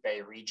Chesapeake Bay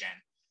region.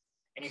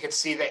 And you can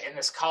see that in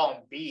this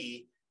column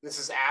B, this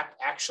is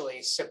actually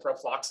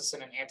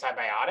ciprofloxacin, an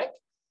antibiotic.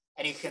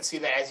 And you can see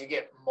that as you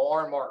get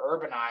more and more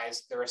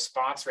urbanized, the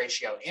response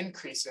ratio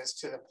increases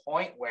to the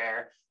point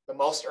where the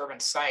most urban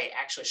site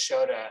actually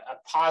showed a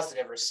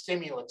positive or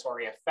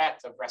stimulatory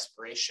effect of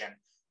respiration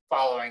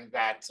following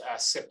that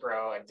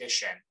Cipro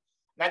addition.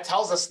 That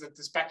tells us that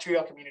this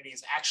bacterial community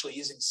is actually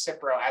using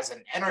Cipro as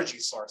an energy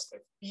source.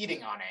 They're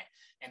feeding on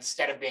it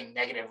instead of being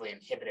negatively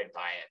inhibited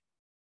by it.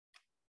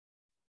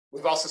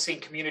 We've also seen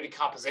community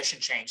composition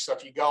change. So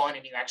if you go in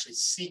and you actually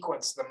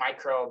sequence the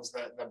microbes,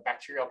 the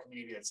bacterial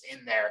community that's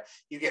in there,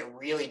 you get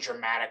really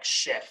dramatic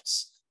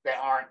shifts that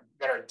are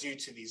due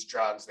to these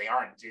drugs. They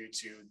aren't due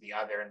to the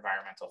other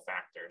environmental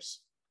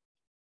factors.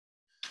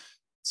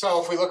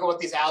 So if we look at what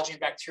these algae and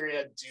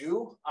bacteria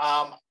do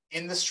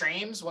in the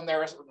streams when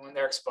they're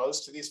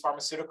exposed to these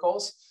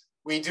pharmaceuticals,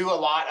 we do a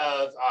lot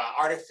of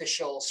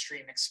artificial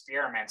stream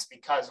experiments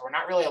because we're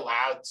not really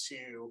allowed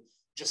to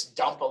just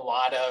dump a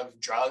lot of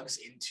drugs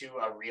into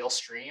a real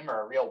stream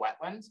or a real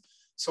wetland.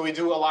 So we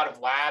do a lot of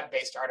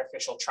lab-based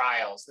artificial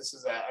trials. This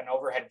is an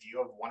overhead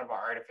view of one of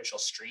our artificial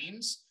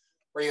streams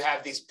where you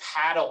have these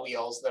paddle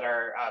wheels that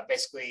are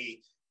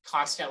basically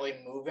constantly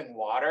moving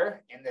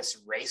water in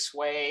this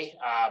raceway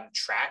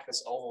track,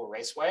 this oval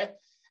raceway,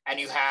 and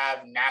you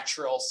have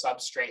natural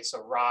substrates,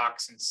 so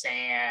rocks and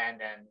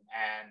sand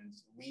and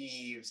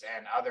leaves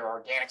and other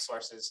organic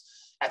sources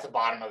at the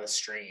bottom of the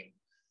stream.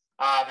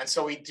 And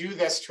so we do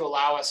this to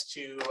allow us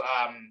to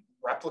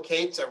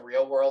replicate a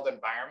real world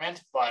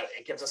environment, but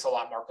it gives us a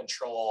lot more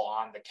control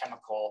on the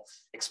chemical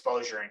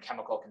exposure and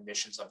chemical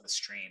conditions of the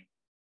stream.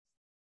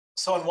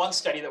 So in one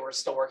study that we're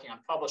still working on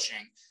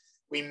publishing,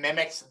 we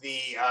mimicked the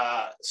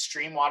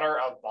stream water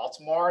of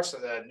Baltimore, so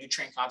the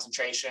nutrient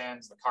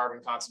concentrations, the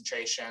carbon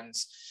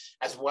concentrations,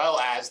 as well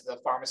as the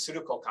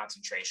pharmaceutical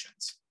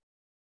concentrations.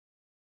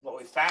 What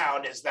we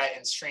found is that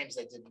in streams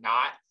that did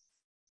not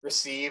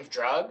receive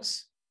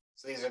drugs,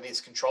 so these are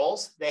these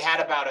controls, they had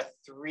about a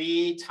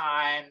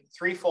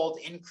threefold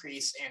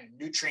increase in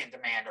nutrient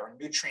demand or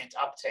nutrient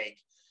uptake,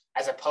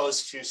 as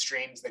opposed to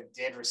streams that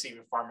did receive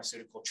a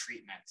pharmaceutical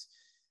treatment.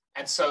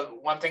 And so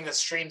one thing that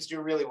streams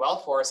do really well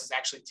for us is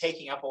actually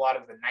taking up a lot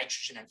of the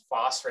nitrogen and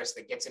phosphorus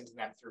that gets into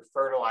them through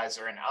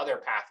fertilizer and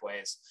other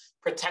pathways,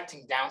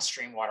 protecting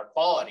downstream water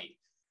quality.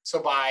 So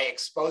by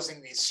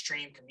exposing these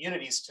stream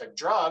communities to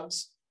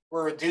drugs,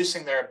 we're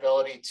reducing their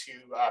ability to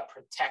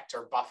protect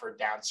or buffer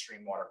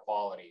downstream water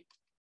quality.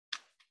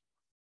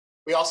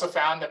 We also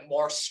found that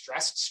more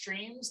stressed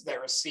streams that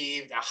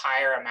received a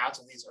higher amount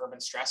of these urban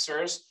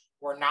stressors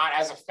were not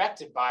as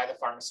affected by the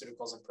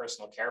pharmaceuticals and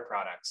personal care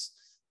products.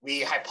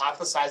 We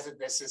hypothesized that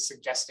this is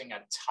suggesting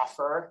a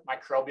tougher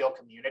microbial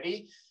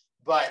community,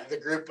 but the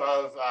group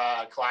of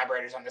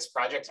collaborators on this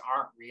project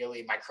aren't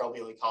really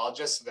microbial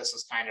ecologists, so this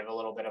was kind of a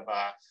little bit of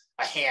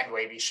a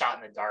hand-wavy, shot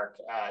in the dark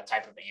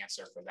type of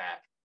answer for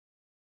that.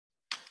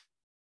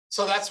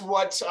 So that's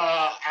what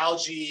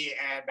algae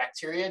and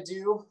bacteria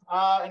do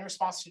in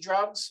response to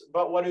drugs,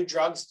 but what do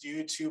drugs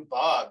do to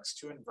bugs,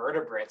 to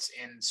invertebrates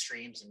in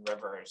streams and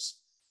rivers?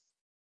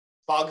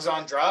 Bugs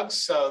on drugs.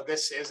 So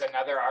this is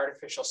another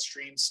artificial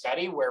stream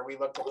study where we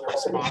looked at the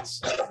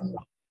response of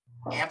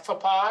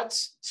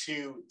amphipods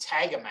to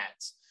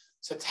Tagamet.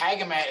 So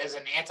Tagamet is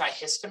an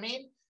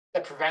antihistamine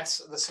that prevents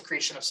the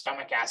secretion of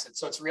stomach acid.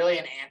 So it's really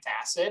an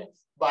antacid,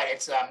 but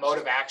its mode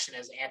of action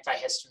is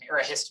antihistamine or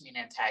a histamine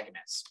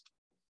antagonist.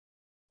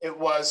 It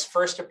was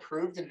first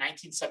approved in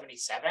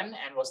 1977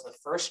 and was the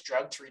first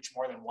drug to reach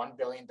more than $1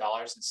 billion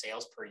in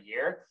sales per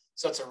year.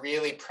 So it's a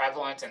really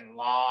prevalent and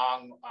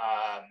long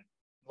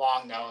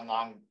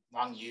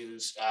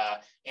used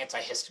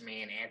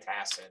antihistamine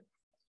antacid.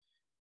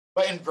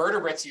 But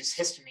invertebrates use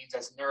histamines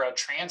as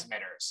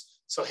neurotransmitters.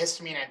 So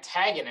histamine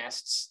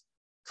antagonists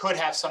could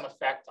have some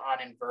effect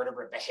on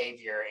invertebrate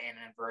behavior and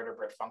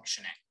invertebrate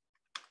functioning.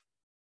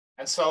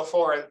 And so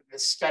for the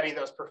study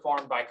that was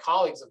performed by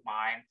colleagues of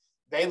mine,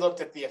 they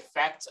looked at the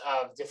effect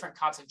of different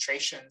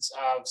concentrations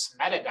of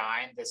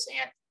cimetidine, this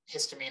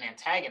histamine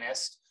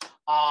antagonist,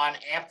 on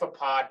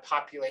amphipod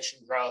population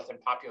growth and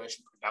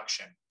population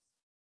production.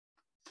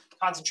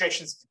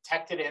 Concentrations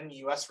detected in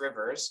US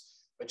rivers,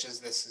 which is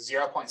this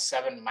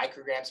 0.7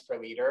 micrograms per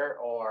liter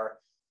or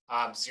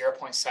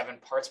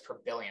 0.7 parts per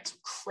billion. So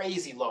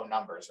crazy low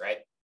numbers, right?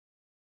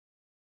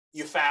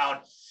 You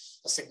found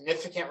a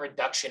significant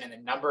reduction in the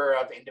number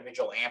of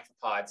individual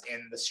amphipods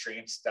in the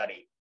stream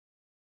study.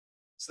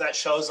 So that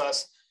shows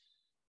us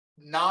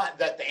not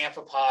that the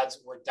amphipods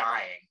were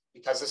dying,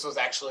 because this was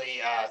actually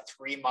a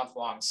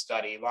 3-month-long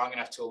study, long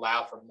enough to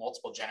allow for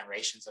multiple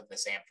generations of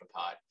this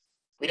amphipod.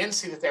 We didn't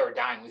see that they were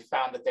dying. We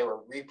found that they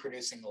were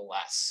reproducing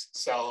less.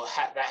 So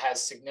that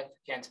has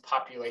significant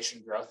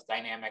population growth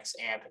dynamics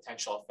and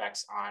potential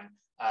effects on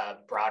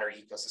broader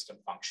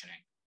ecosystem functioning.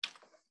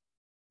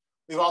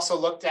 We've also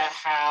looked at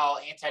how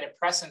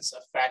antidepressants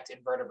affect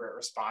invertebrate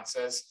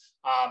responses,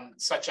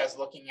 such as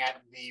looking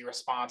at the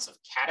response of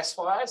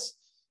caddisflies.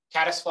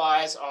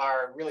 Caddisflies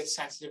are really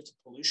sensitive to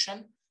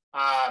pollution,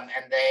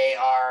 and they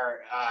are,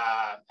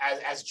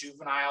 as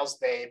juveniles,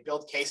 they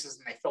build cases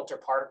and they filter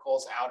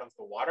particles out of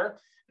the water,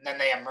 and then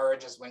they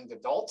emerge as winged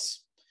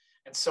adults.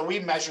 And so we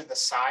measured the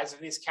size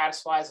of these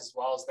caddisflies as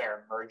well as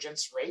their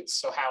emergence rates,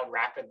 so how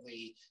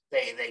rapidly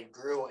they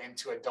grew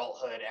into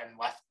adulthood and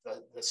left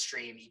the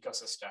stream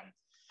ecosystem.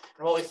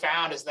 And what we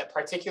found is that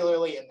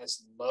particularly in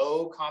this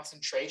low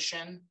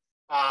concentration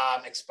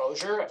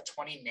exposure of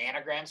 20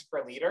 nanograms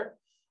per liter,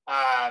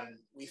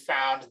 we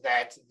found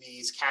that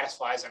these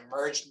caddisflies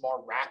emerged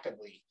more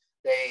rapidly.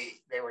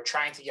 They were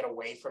trying to get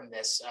away from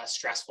this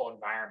stressful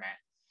environment.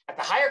 At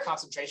the higher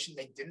concentration,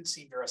 they didn't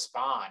seem to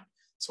respond.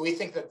 So we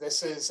think that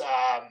this is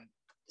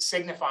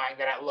signifying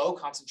that at low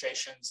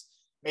concentrations,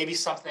 maybe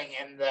something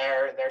in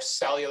their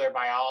cellular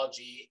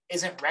biology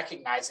isn't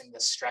recognizing the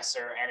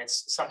stressor and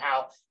it's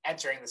somehow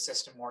entering the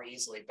system more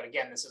easily. But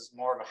again, this is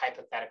more of a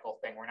hypothetical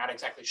thing. We're not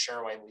exactly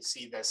sure why we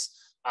see this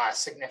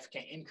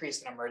significant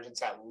increase in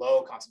emergence at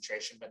low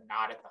concentration, but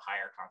not at the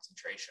higher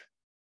concentration.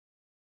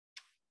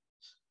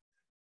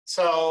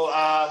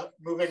 So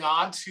moving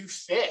on to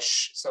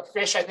fish. So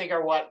fish, I think,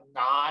 are what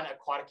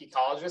non-aquatic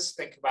ecologists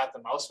think about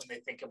the most when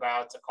they think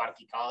about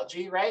aquatic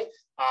ecology, right?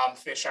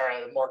 Fish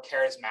are the more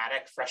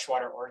charismatic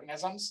freshwater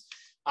organisms.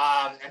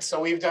 And so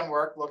we've done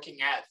work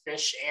looking at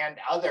fish and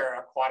other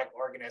aquatic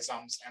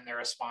organisms and their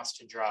response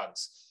to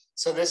drugs.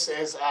 So this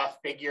is a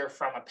figure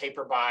from a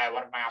paper by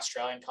one of my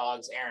Australian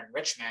colleagues, Erin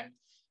Richmond,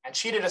 and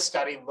she did a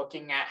study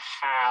looking at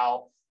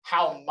how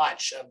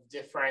much of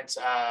different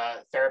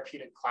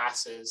therapeutic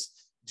classes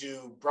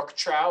do brook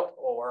trout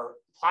or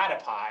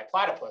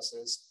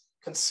platypuses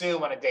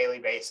consume on a daily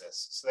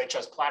basis. So they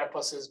chose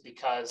platypuses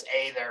because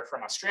A, they're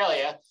from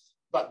Australia,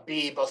 but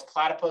B, both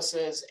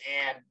platypuses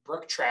and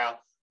brook trout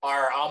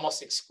are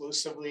almost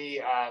exclusively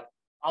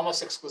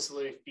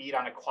feed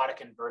on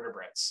aquatic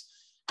invertebrates,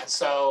 and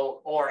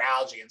so, or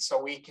algae. And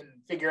so we can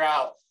figure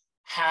out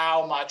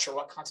how much or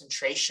what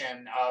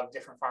concentration of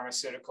different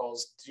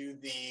pharmaceuticals do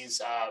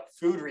these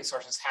food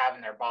resources have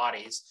in their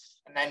bodies,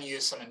 and then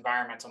use some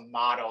environmental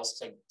models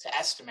to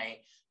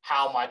estimate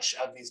how much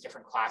of these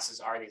different classes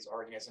are these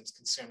organisms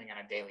consuming on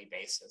a daily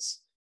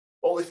basis.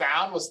 What we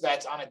found was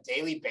that on a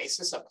daily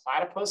basis, a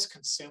platypus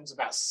consumes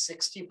about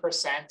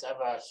 60% of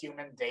a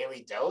human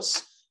daily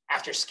dose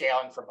after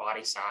scaling for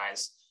body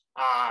size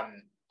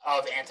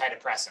of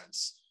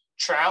antidepressants.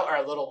 Trout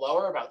are a little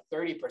lower, about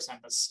 30%,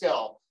 but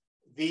still,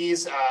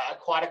 these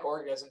aquatic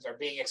organisms are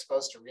being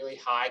exposed to really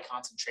high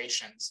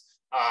concentrations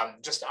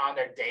just on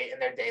in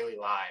their daily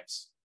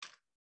lives.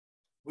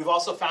 We've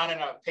also found in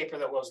a paper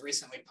that was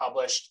recently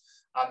published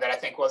that I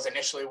think was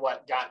initially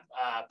what got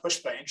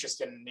Pushpa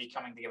interested in me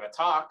coming to give a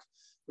talk.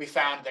 We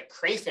found that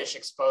crayfish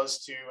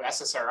exposed to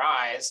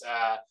SSRIs,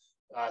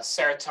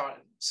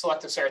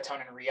 selective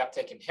serotonin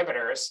reuptake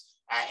inhibitors,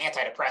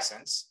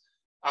 antidepressants,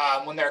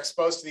 when they're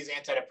exposed to these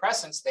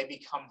antidepressants, they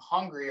become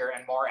hungrier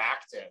and more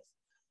active.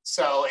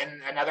 So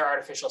in another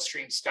artificial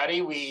stream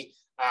study, we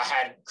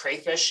had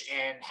crayfish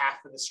in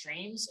half of the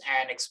streams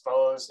and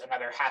exposed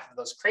another half of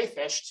those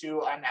crayfish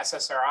to an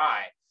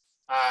SSRI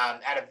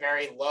at a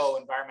very low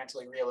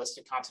environmentally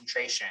realistic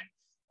concentration.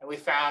 And we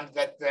found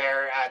that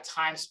their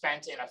time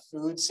spent in a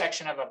food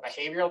section of a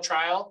behavioral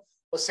trial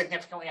was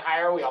significantly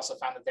higher. We also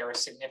found that they were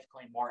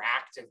significantly more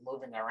active,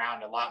 moving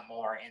around a lot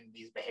more in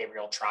these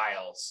behavioral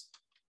trials.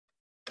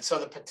 And so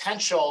the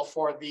potential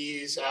for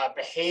these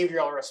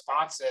behavioral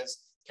responses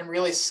can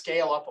really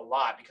scale up a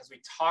lot, because we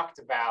talked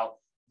about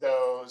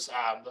those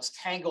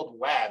tangled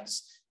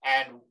webs.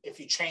 And if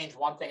you change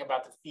one thing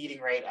about the feeding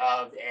rate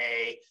of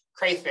a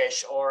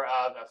crayfish or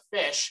of a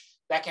fish,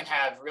 that can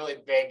have really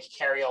big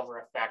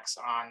carryover effects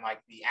on like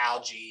the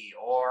algae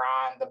or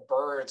on the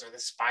birds or the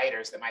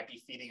spiders that might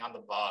be feeding on the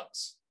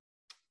bugs.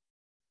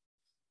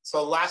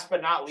 So last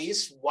but not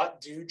least, what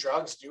do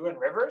drugs do in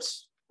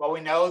rivers? Well, we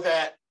know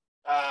that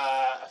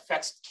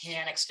effects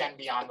can extend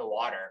beyond the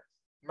water.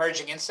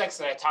 Emerging insects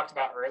that I talked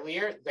about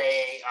earlier,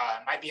 they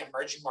might be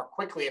emerging more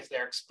quickly if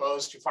they're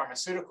exposed to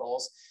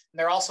pharmaceuticals. And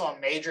they're also a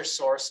major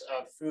source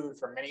of food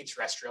for many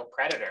terrestrial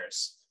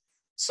predators.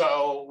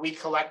 So we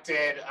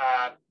collected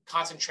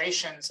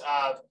concentrations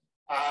of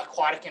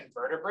aquatic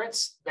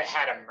invertebrates that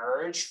had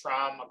emerged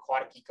from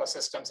aquatic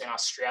ecosystems in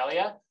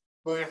Australia.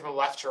 Moving from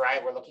left to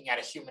right, we're looking at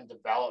a human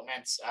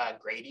development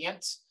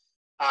gradient.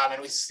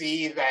 And we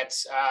see that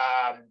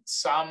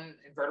some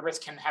invertebrates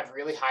can have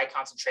really high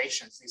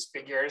concentrations. These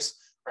figures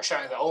are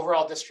showing the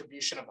overall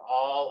distribution of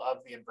all of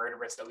the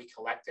invertebrates that we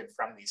collected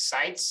from these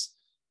sites.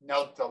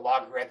 Note the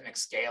logarithmic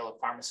scale of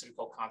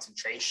pharmaceutical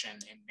concentration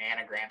in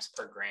nanograms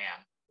per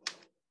gram.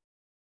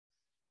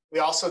 We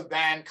also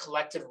then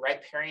collected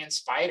riparian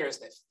spiders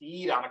that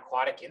feed on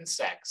aquatic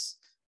insects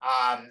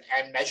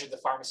and measured the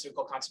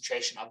pharmaceutical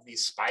concentration of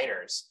these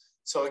spiders.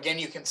 So again,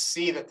 you can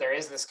see that there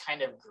is this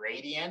kind of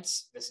gradient,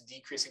 this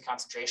decreasing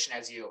concentration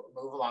as you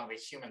move along the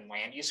human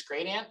land use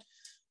gradient.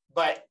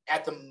 But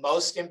at the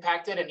most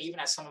impacted, and even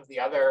at some of the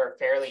other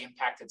fairly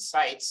impacted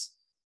sites,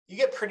 you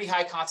get pretty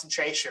high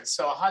concentrations.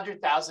 So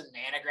 100,000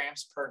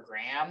 nanograms per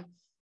gram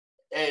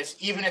is,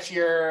 even if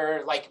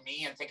you're like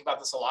me and think about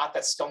this a lot,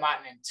 that's still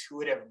not an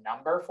intuitive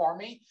number for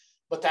me,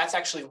 but that's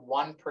actually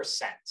 1%.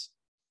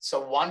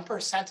 So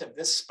 1% of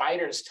this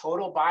spider's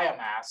total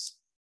biomass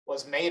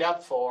was made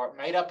up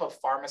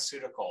of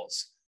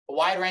pharmaceuticals, a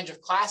wide range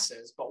of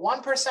classes, but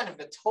 1% of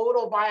the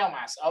total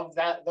biomass of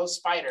those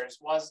spiders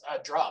was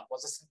a drug,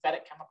 was a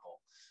synthetic chemical.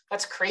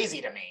 That's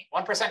crazy to me.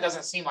 1%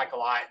 doesn't seem like a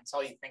lot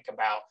until you think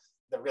about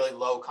the really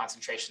low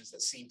concentrations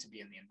that seem to be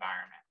in the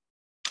environment.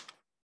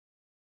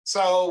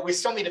 So we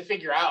still need to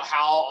figure out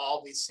how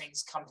all these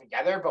things come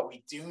together, but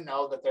we do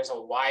know that there's a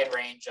wide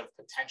range of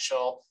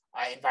potential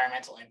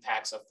environmental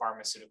impacts of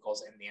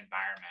pharmaceuticals in the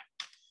environment.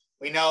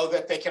 We know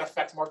that they can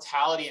affect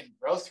mortality and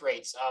growth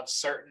rates of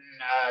certain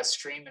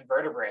stream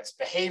invertebrates,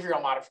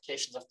 behavioral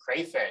modifications of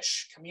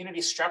crayfish,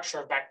 community structure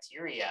of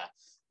bacteria.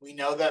 We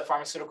know that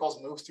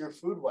pharmaceuticals move through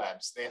food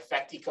webs. They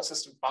affect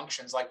ecosystem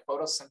functions like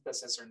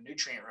photosynthesis or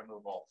nutrient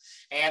removal,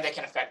 and they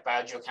can affect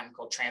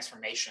biogeochemical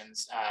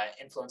transformations,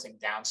 influencing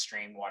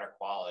downstream water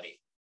quality.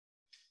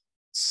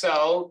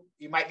 So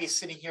you might be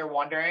sitting here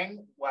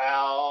wondering,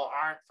 well,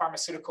 aren't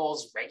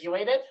pharmaceuticals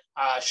regulated?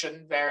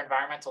 Shouldn't their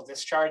environmental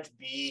discharge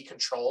be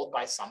controlled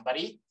by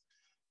somebody?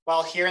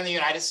 Well, here in the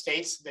United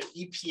States, the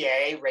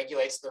EPA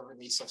regulates the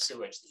release of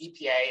sewage. The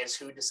EPA is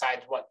who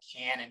decides what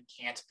can and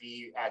can't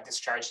be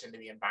discharged into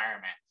the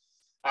environment.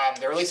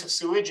 The release of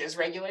sewage is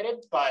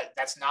regulated, but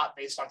that's not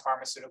based on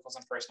pharmaceuticals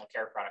and personal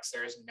care products.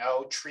 There is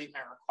no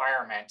treatment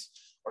requirement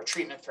or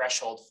treatment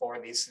threshold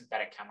for these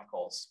synthetic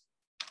chemicals.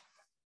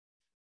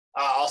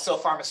 Also,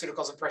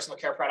 pharmaceuticals and personal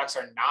care products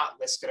are not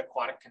listed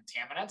aquatic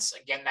contaminants.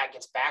 Again, that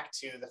gets back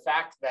to the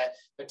fact that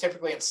they're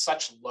typically in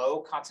such low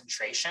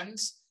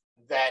concentrations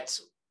that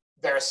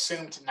they're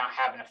assumed to not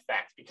have an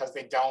effect because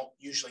they don't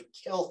usually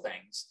kill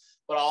things.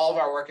 But all of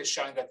our work is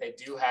showing that they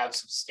do have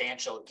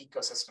substantial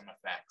ecosystem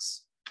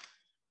effects.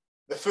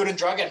 The Food and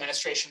Drug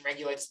Administration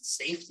regulates the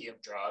safety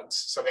of drugs,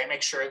 so they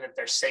make sure that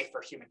they're safe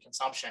for human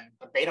consumption,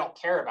 but they don't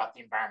care about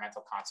the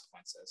environmental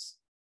consequences.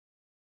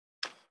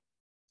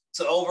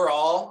 So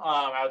overall,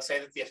 I would say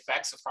that the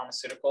effects of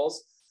pharmaceuticals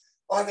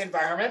on the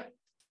environment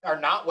are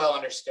not well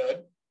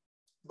understood,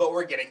 but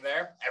we're getting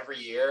there every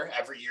year.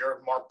 Every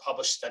year, more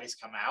published studies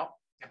come out,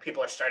 and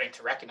people are starting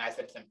to recognize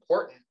that it's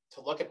important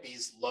to look at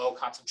these low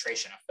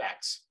concentration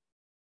effects,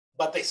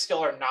 but they still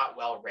are not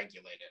well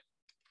regulated.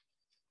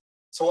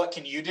 So what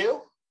can you do?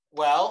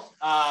 Well,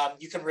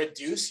 you can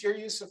reduce your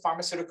use of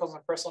pharmaceuticals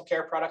and personal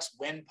care products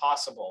when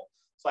possible.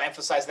 So I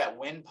emphasize that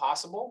when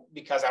possible,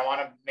 because I want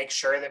to make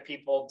sure that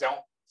people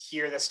don't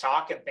hear this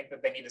talk and think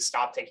that they need to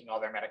stop taking all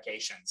their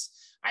medications.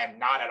 I am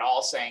not at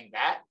all saying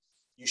that.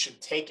 You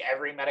should take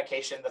every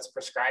medication that's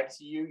prescribed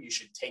to you. You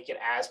should take it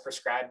as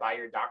prescribed by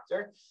your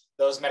doctor.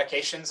 Those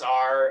medications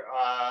are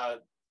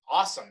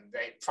awesome.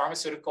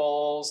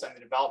 Pharmaceuticals and the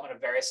development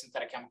of various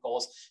synthetic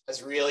chemicals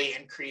has really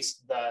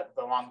increased the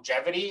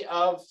longevity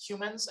of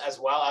humans as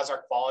well as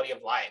our quality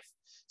of life.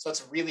 So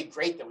it's really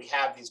great that we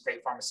have these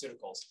great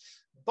pharmaceuticals.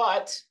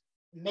 But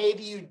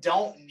maybe you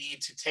don't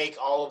need to take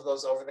all of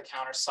those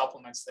over-the-counter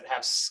supplements that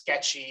have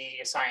sketchy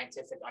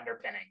scientific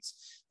underpinnings.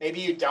 Maybe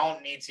you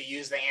don't need to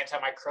use the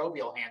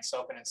antimicrobial hand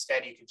soap, and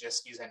instead you could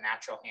just use a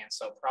natural hand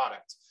soap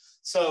product.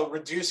 So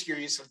reduce your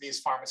use of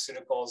these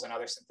pharmaceuticals and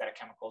other synthetic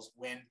chemicals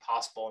when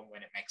possible and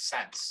when it makes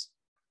sense.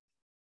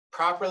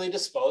 Properly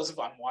dispose of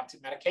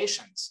unwanted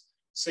medications.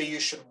 So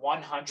you should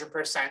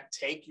 100%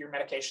 take your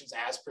medications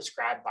as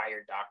prescribed by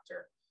your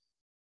doctor.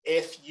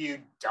 If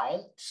you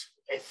don't,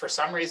 if for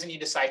some reason you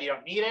decide you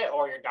don't need it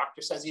or your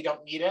doctor says you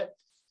don't need it,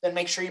 then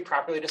make sure you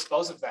properly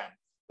dispose of them.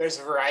 There's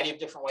a variety of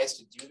different ways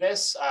to do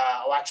this.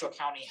 Alachua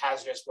County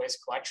Hazardous Waste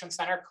Collection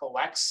Center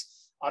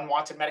collects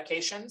unwanted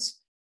medications.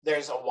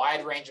 There's a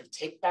wide range of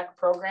take-back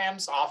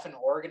programs, often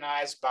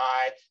organized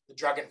by the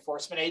drug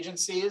enforcement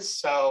agencies.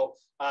 So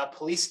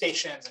police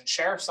stations and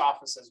sheriff's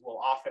offices will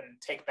often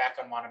take back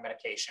unwanted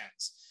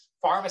medications.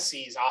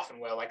 Pharmacies often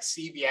will, like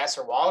CVS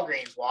or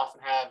Walgreens will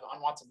often have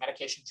unwanted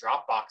medication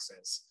drop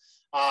boxes.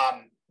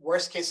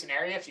 Worst case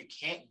scenario, if you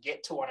can't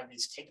get to one of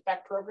these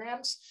take-back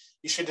programs,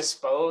 you should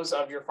dispose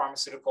of your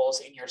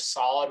pharmaceuticals in your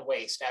solid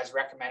waste as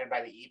recommended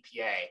by the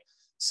EPA.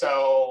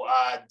 So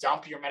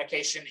dump your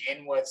medication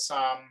in with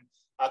some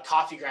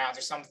coffee grounds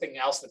or something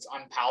else that's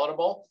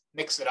unpalatable,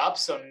 mix it up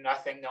so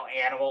no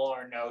animal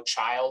or no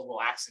child will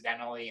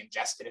accidentally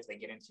ingest it if they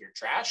get into your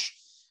trash,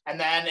 and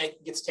then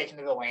it gets taken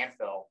to the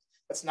landfill.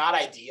 That's not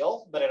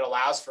ideal, but it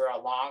allows for a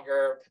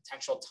longer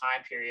potential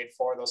time period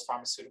for those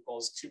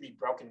pharmaceuticals to be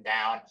broken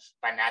down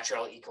by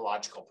natural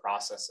ecological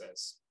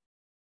processes.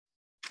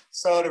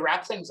 So to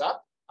wrap things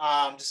up,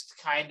 just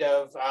to kind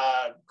of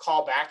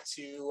call back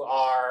to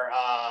our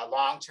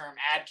long-term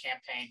ad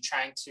campaign,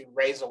 trying to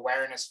raise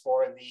awareness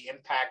for the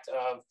impact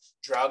of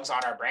drugs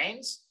on our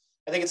brains.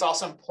 I think it's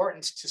also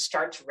important to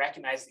start to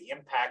recognize the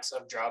impacts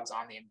of drugs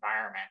on the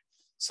environment.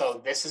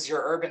 So this is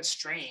your urban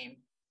stream,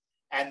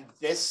 and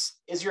this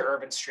is your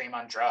urban stream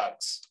on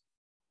drugs,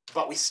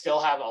 but we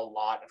still have a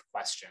lot of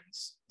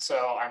questions.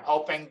 So I'm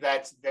hoping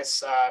that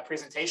this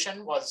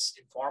presentation was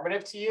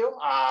informative to you,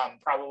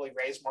 probably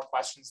raised more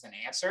questions than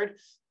answered,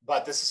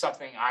 but this is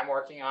something I'm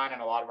working on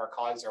and a lot of our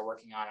colleagues are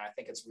working on. And I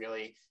think it's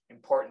really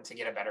important to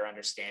get a better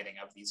understanding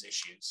of these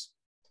issues.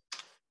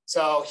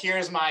 So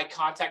here's my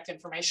contact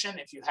information.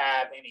 If you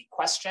have any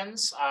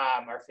questions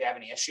or if you have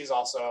any issues,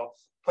 also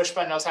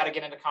Pushpa knows how to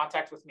get into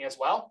contact with me as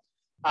well.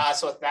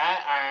 So with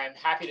that, I'm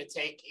happy to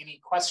take any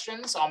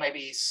questions. I'll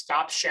maybe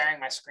stop sharing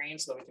my screen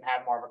so that we can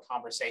have more of a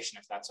conversation,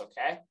 if that's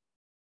okay.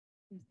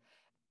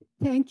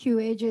 Thank you,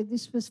 AJ.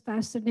 This was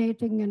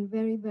fascinating and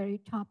very, very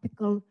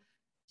topical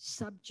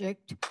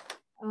subject.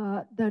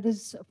 That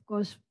is, of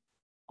course,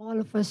 all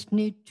of us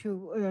need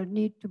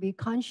to be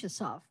conscious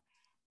of.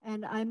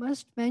 And I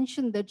must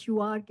mention that you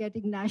are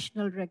getting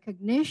national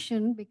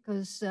recognition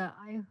because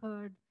I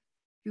heard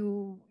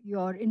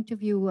your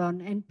interview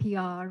on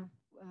NPR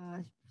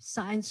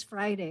Science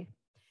Friday.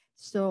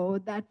 So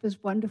that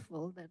was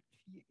wonderful that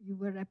you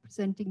were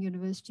representing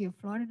University of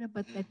Florida,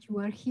 but that you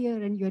are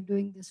here and you're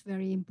doing this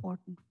very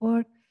important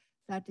work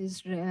that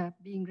is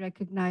being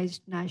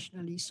recognized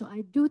nationally. So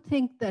I do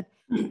think that,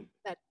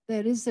 that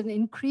there is an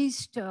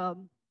increased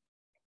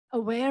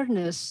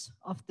awareness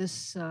of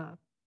this,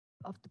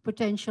 of the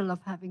potential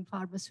of having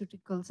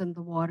pharmaceuticals in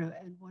the water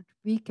and what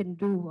we can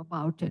do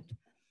about it.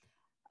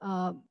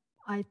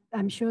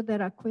 I'm sure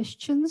there are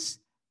questions,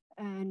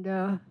 and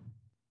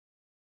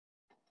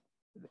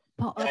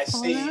Paula,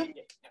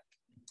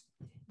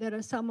 there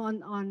are some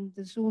on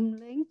the Zoom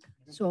link.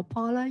 So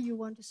Paula, you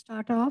want to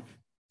start off?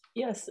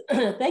 Yes,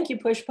 thank you,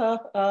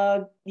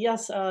 Pushpa.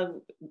 Yes,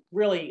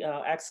 really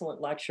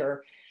excellent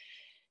lecture.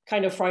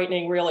 Kind of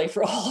frightening, really,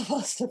 for all of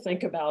us to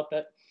think about.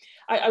 But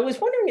I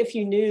was wondering if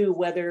you knew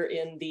whether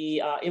in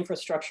the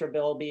infrastructure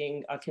bill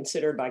being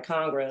considered by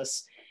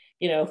Congress,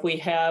 if we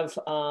have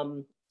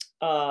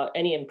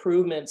any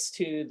improvements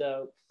to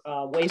the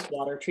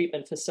wastewater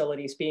treatment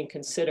facilities being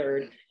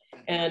considered.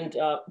 And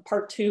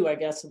part two, I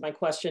guess, of my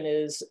question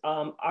is,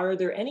 are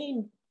there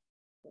any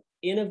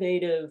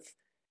innovative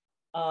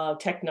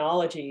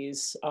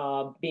technologies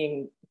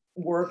being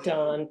worked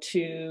on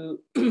to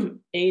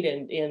aid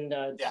in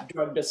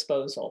drug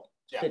disposal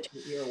that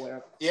you're aware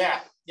of?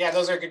 Yeah,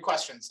 those are good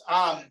questions.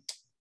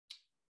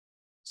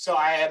 So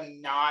I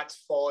am not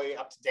fully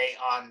up to date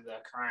on the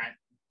current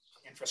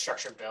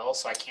infrastructure bill,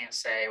 so I can't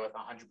say with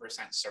 100%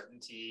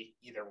 certainty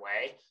either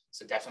way.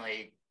 So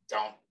definitely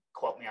don't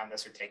quote me on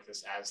this or take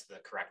this as the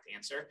correct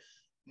answer.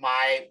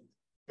 My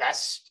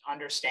best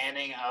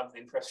understanding of the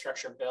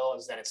infrastructure bill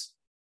is that it's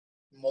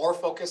more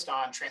focused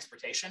on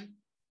transportation,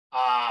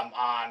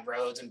 on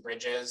roads and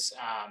bridges.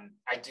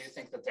 I do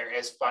think that there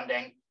is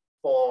funding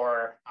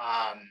for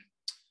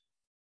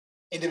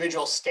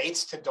individual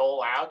states to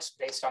dole out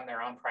based on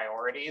their own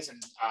priorities.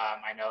 And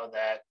I know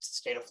that the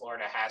state of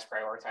Florida has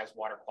prioritized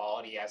water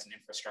quality as an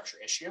infrastructure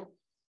issue.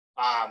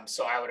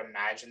 So I would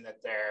imagine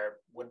that there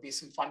would be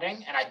some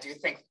funding. And I do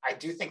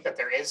think that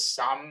there is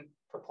some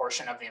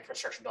proportion of the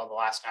infrastructure bill, the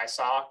last I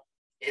saw,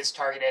 is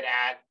targeted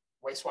at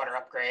wastewater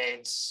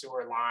upgrades,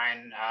 sewer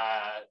line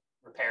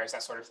repairs,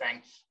 that sort of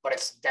thing. But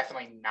it's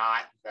definitely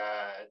not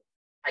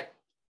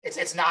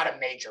it's not a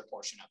major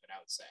portion of it, I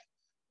would say.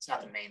 It's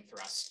not the main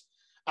thrust.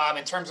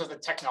 In terms of the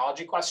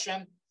technology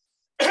question,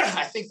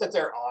 I think that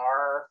there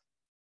are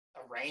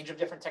a range of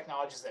different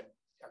technologies that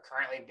are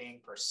currently being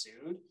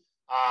pursued.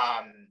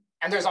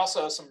 And there's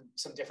also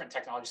some different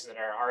technologies that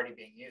are already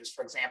being used.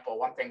 For example,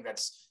 one thing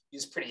that's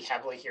used pretty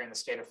heavily here in the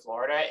state of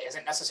Florida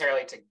isn't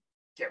necessarily to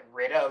get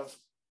rid of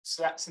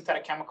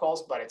synthetic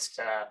chemicals, but it's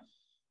to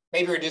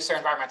maybe reduce their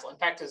environmental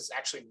impact, is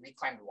actually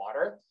reclaimed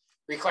water.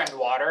 Reclaimed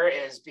water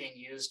is being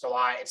used a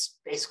lot.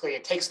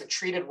 It takes the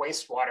treated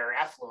wastewater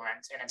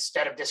effluent, and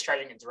instead of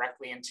discharging it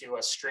directly into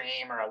a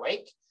stream or a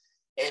lake,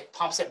 it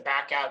pumps it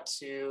back out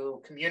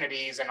to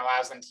communities and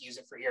allows them to use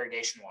it for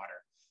irrigation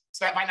water.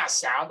 So that might not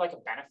sound like a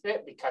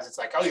benefit because it's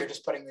like, oh, you're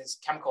just putting these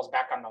chemicals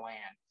back on the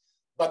land.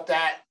 But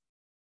that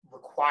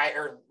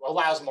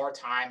allows more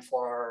time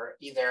for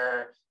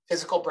either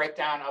physical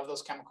breakdown of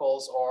those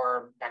chemicals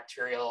or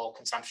bacterial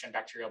consumption,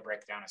 bacterial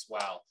breakdown as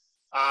well.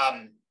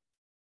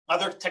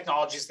 Other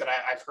technologies that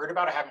I've heard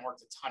about, I haven't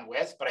worked a ton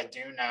with, but I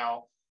do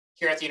know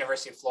here at the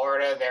University of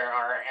Florida, there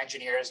are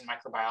engineers and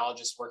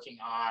microbiologists working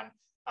on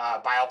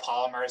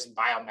biopolymers and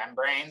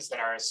biomembranes that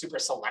are super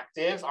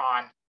selective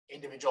on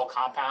individual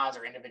compounds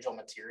or individual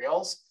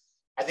materials.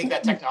 I think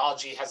that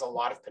technology has a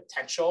lot of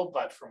potential,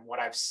 but from what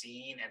I've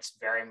seen, it's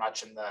very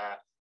much in the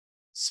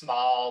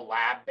small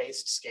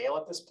lab-based scale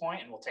at this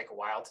point and will take a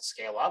while to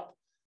scale up.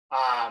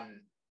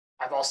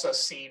 I've also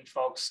seen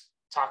folks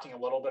talking a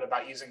little bit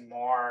about using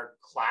more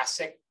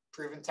classic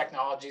proven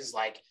technologies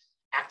like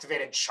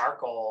activated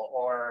charcoal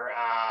or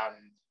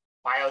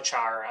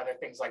biochar, other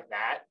things like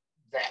that,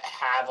 that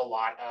have a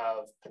lot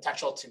of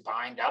potential to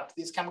bind up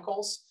these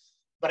chemicals.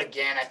 But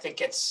again, I think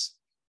that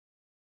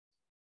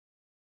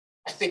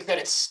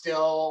it's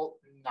still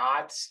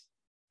not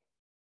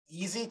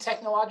easy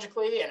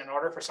technologically. And in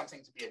order for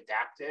something to be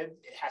adapted,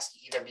 it has to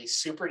either be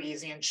super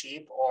easy and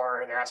cheap,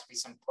 or there has to be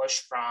some push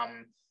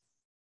from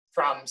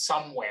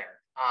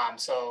somewhere.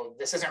 So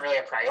this isn't really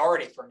a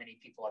priority for many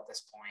people at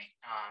this point.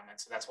 And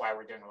so that's why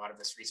we're doing a lot of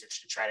this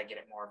research to try to get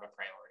it more of a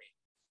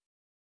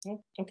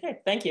priority.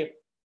 Okay, thank you.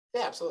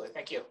 Yeah, absolutely.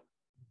 Thank you.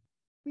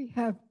 We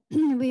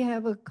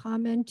have a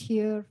comment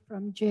here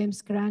from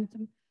James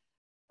Grantham.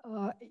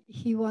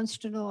 He wants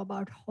to know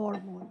about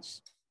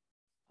hormones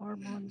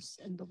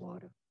in the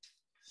water.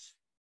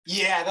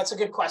 Yeah, that's a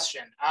good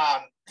question.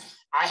 I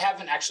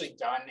haven't actually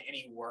done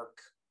any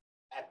work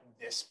at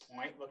this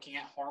point looking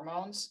at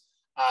hormones,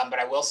 but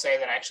I will say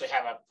that I actually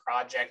have a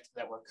project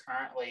that we're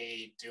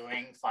currently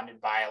doing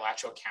funded by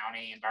Alachua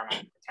County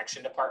Environmental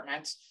Protection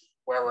Department,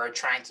 where we're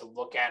trying to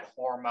look at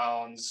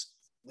hormones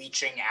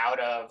leaching out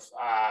of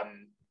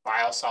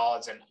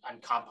biosolids and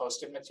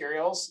uncomposted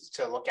materials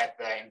to look at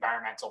the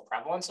environmental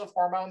prevalence of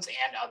hormones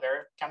and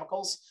other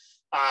chemicals.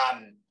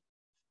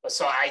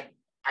 So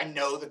I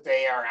know that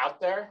they are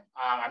out there.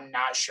 I'm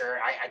not sure.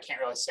 I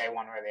can't really say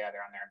one way or the other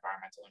on their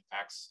environmental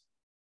impacts.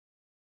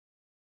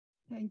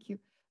 Thank you.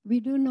 We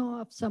do know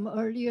of some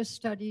earlier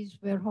studies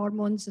where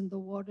hormones in the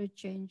water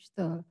change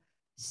the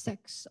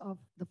sex of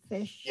the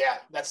fish. Yeah,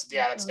 that's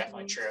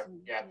definitely true.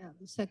 Yeah,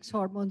 the sex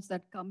hormones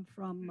that come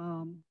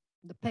from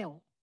the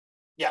pill.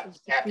 Yeah,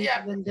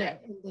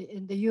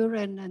 in the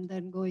urine and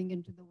then going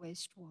into the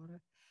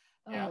wastewater.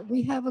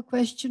 We have a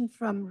question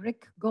from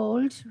Rick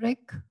Gold.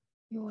 Rick,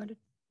 You want to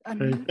Okay,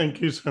 unmute?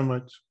 thank you so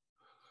much.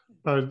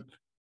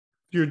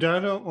 Your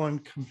data on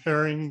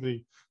comparing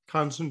the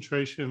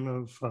concentration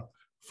of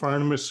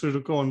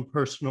pharmaceutical and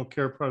personal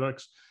care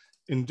products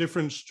in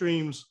different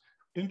streams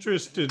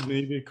interested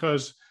me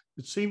because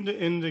it seemed to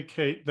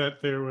indicate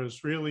that there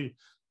was really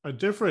a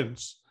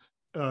difference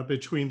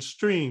between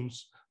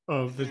streams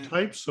of the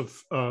types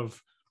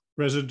of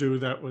residue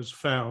that was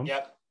found.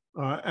 Yep.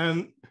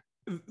 And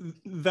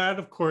that,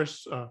 of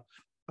course,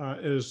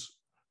 is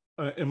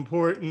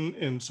important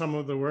in some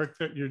of the work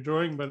that you're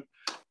doing, but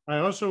I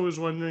also was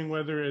wondering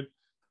whether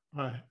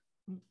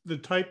the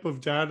type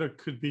of data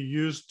could be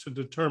used to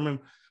determine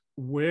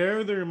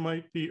where there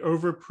might be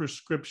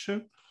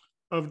overprescription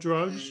of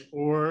drugs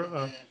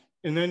or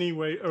in any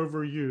way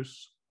overuse.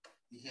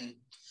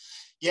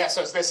 Yeah,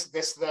 so is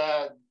this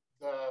the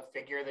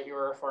figure that you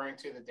were referring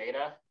to, the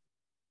data?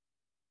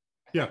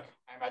 I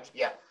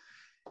imagine.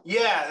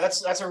 Yeah,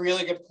 that's a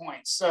really good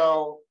point.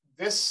 So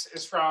this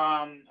is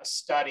from a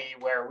study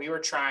where we were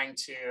trying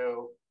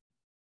to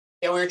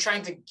get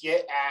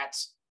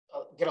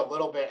a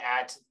little bit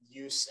at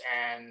use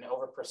and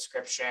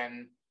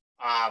overprescription,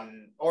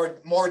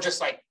 or more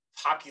just like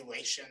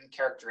population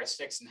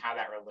characteristics and how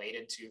that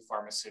related to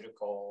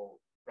pharmaceutical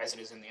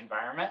residues in the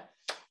environment.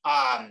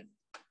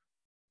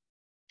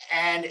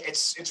 And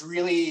it's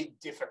really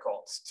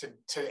difficult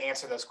to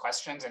answer those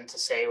questions and to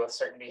say with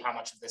certainty how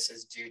much of this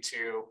is due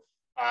to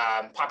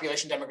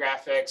population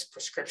demographics,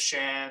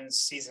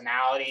 prescriptions,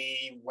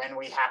 seasonality, when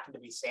we happen to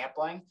be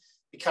sampling,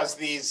 because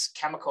these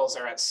chemicals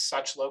are at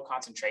such low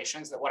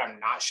concentrations that what I'm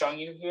not showing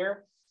you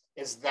here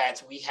is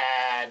that we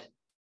had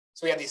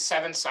these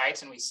 7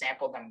 sites and we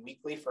sampled them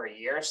weekly for a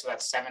year. So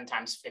that's 7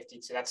 times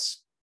 52,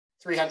 that's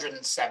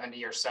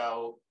 370 or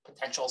so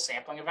potential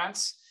sampling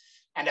events.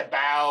 And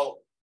about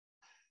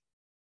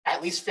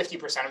at least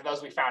 50% of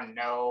those, we found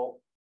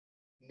no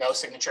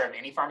signature of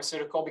any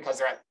pharmaceutical, because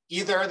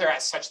they're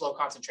at such low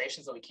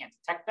concentrations that we can't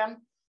detect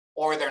them,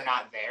 or they're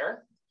not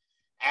there.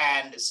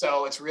 And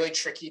so it's really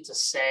tricky to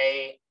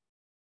say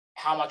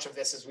how much of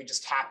this is we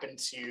just happen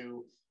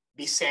to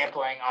be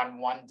sampling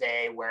on one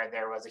day where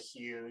there was a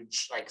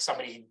huge, like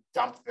somebody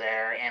dumped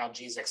their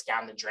analgesics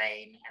down the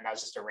drain and that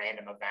was just a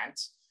random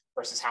event,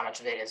 versus how much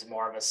of it is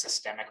more of a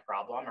systemic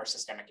problem or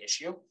systemic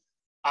issue.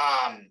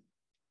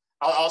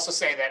 I'll also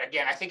say that,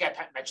 again, I think I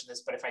mentioned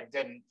this, but if I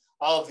didn't,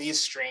 all of these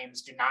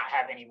streams do not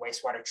have any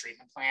wastewater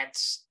treatment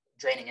plants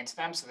draining into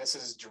them. So this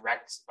is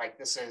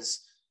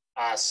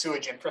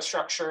sewage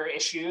infrastructure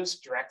issues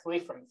directly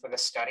for the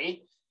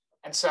study.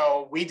 And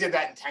so we did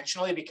that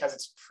intentionally because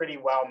it's pretty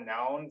well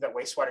known that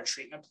wastewater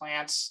treatment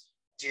plants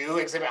do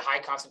exhibit high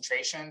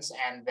concentrations,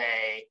 and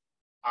they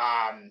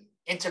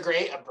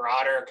integrate a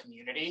broader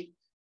community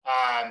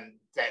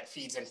that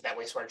feeds into that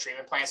wastewater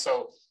treatment plant.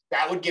 So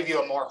that would give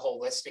you a more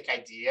holistic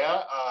idea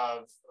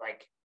of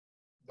like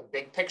the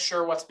big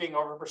picture, what's being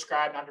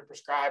overprescribed,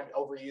 underprescribed,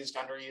 overused,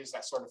 underused,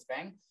 that sort of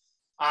thing.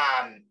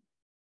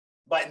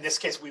 But in this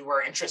case, we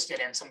were interested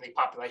in some of the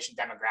population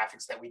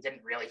demographics that we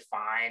didn't really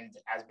find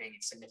as being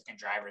significant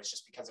drivers,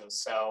 just because it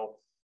was so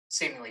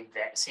seemingly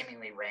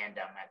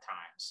random at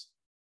times.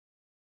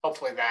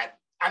 Hopefully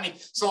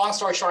so long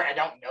story short, I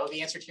don't know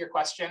the answer to your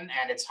question,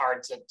 and it's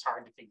hard to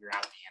figure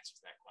out the answer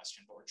to that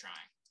question, but we're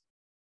trying.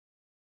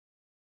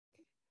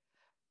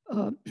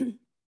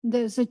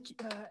 There's a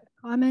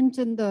comment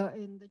in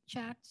the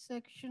chat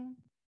section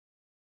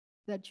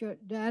that your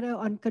data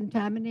on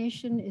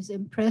contamination is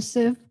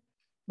impressive,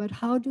 but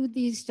how do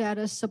these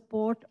data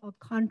support or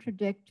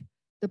contradict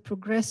the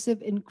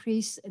progressive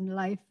increase in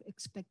life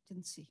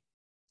expectancy?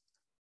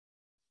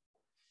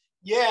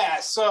 Yeah,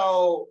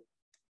 so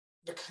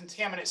the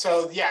contaminant,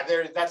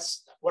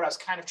 that's what I was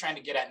kind of trying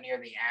to get at near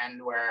the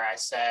end, where I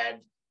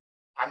said,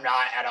 I'm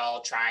not at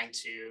all trying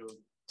to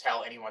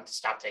tell anyone to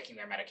stop taking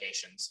their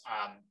medications.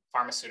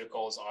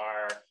 Pharmaceuticals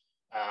are,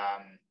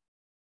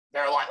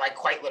 they're like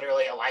quite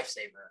literally a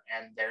lifesaver,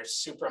 and they're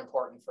super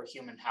important for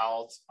human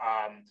health.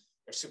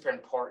 They're super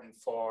important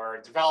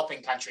for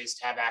developing countries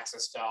to have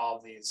access to all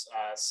of these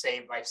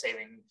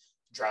life-saving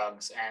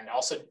drugs, and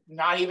also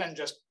not even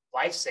just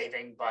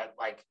life-saving, but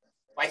like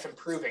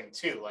life-improving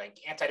too. Like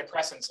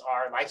antidepressants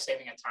are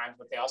life-saving at times,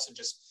 but they also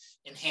just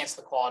enhance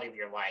the quality of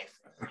your life.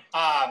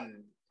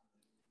 And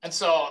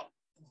so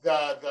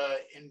the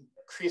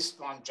increased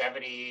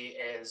longevity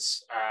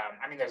is,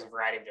 there's a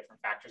variety of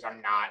different factors.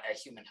 I'm not a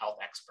human health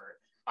expert.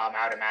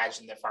 I would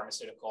imagine that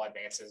pharmaceutical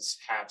advances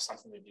have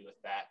something to do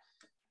with that.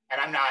 And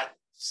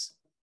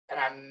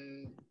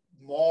I'm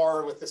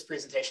more with this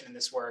presentation and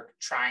this work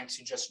trying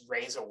to just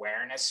raise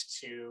awareness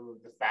to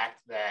the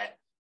fact that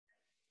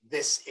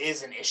this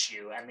is an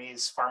issue, and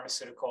these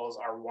pharmaceuticals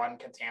are one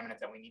contaminant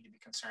that we need to be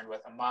concerned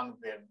with among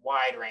the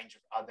wide range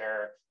of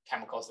other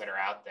chemicals that are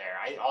out there.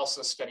 I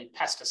also study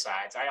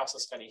pesticides. I also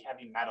study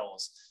heavy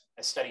metals.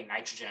 I study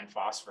nitrogen and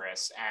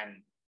phosphorus, and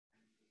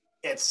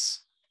it's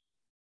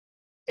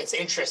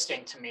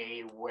interesting to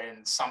me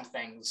when some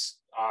things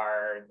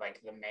are like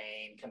the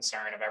main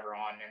concern of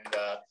everyone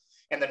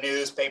in the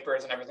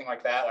newspapers and everything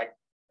like that. Like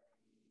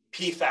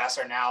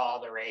PFAS are now all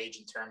the rage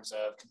in terms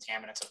of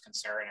contaminants of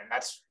concern. And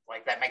that's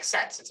like, that makes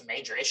sense. It's a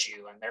major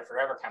issue and they're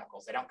forever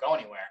chemicals. They don't go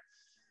anywhere.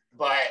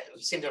 But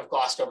we seem to have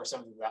glossed over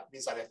some of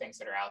these other things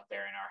that are out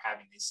there and are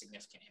having these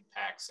significant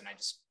impacts. And I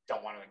just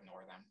don't want to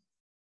ignore them.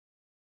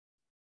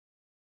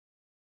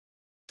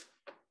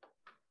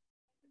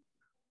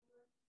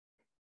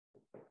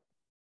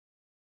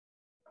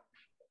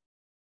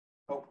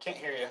 Oh, can't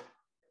hear you.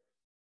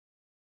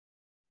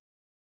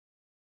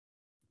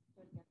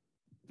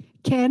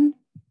 Ken?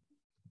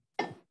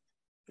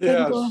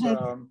 Yes, go ahead.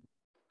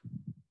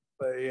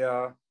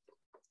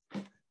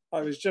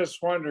 I was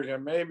just wondering,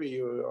 and maybe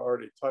you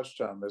already touched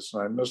on this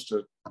and I missed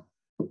it,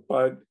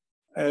 but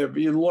have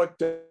you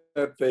looked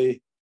at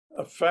the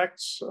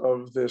effects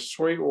of the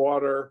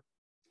Sweetwater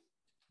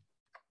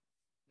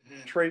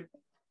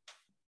treatment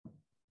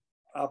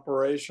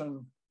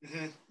operation?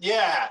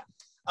 Yeah,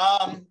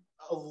 a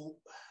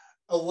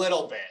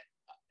little bit.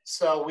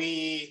 So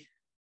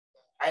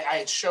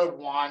I showed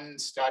one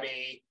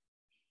study,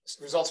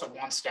 results of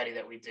one study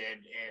that we did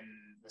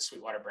in the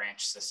Sweetwater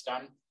branch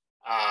system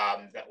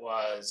that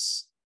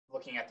was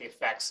looking at the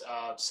effects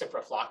of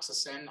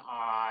ciprofloxacin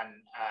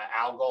on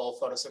algal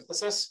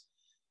photosynthesis.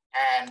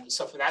 And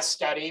so for that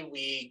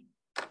study,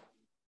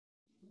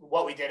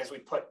 what we did is we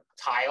put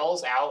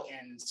tiles out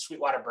in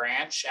Sweetwater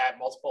branch at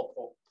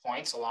multiple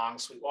points along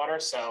Sweetwater.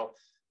 So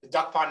the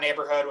Duck Pond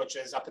neighborhood, which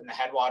is up in the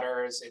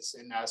headwaters, it's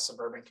in a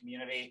suburban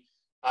community,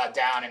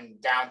 down in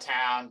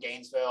downtown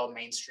Gainesville,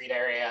 Main Street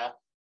area.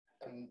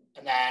 And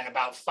then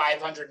about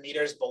 500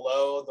 meters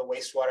below the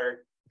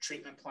wastewater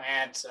treatment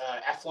plant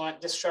effluent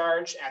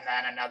discharge, and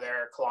then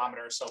another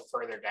kilometer or so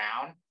further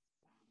down.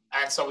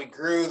 And so we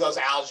grew those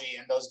algae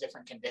in those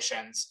different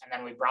conditions, and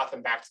then we brought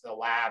them back to the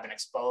lab and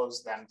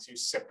exposed them to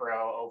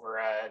Cipro over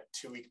a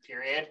 2-week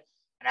period.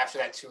 And after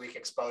that 2-week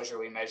exposure,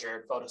 we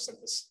measured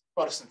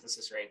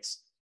photosynthesis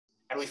rates.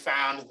 And we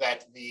found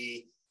that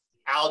the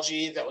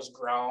algae that was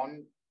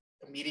grown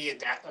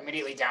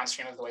immediately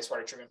downstream of the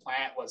wastewater treatment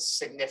plant was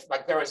significant.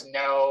 Like there was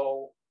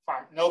no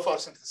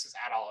photosynthesis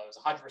at all. It was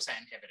 100%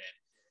 inhibited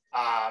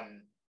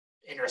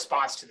in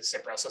response to the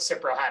Cipro. So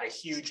Cipro had a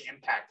huge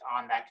impact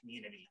on that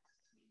community.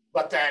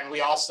 But then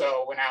we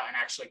also went out and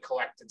actually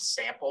collected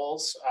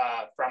samples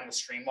from the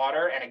stream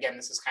water. And again,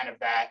 this is kind of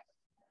that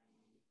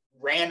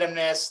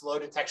randomness, low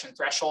detection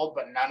threshold,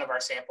 but none of our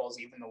samples,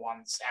 even the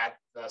ones at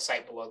the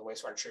site below the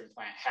wastewater treatment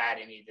plant, had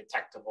any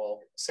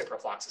detectable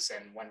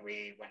ciprofloxacin when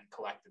we went and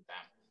collected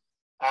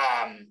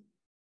them.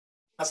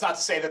 That's not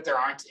to say that there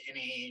aren't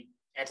any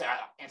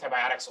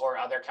antibiotics or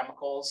other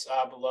chemicals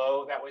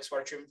below that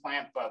wastewater treatment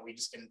plant, but we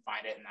just didn't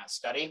find it in that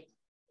study.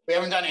 We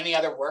haven't done any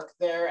other work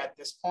there at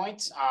this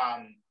point,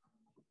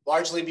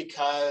 largely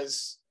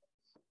because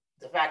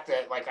the fact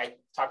that, like I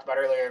talked about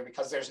earlier,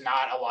 because there's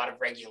not a lot of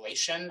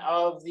regulation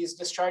of these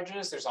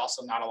discharges, there's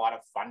also not a lot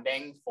of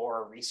funding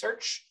for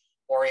research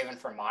or even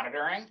for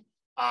monitoring.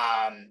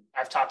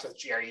 I've talked with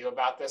GRU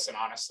about this, and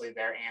honestly,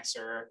 their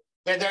answer,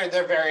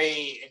 they're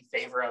very in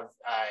favor of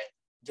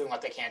doing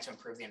what they can to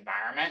improve the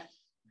environment.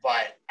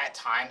 But at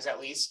times,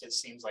 at least, it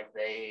seems like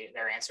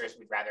their answer is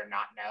we'd rather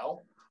not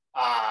know.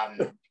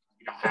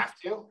 You don't have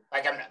to.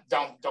 Like,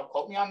 don't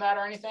quote me on that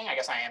or anything. I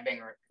guess I am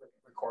being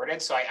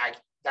recorded, so I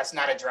that's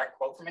not a direct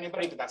quote from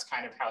anybody, but that's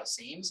kind of how it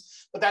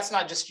seems. But that's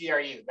not just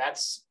GRU.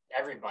 That's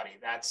everybody.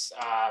 That's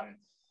I'm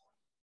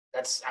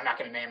not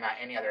going to name out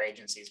any other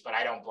agencies, but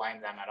I don't blame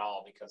them at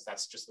all because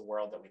that's just the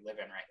world that we live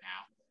in right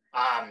now.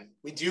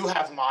 We do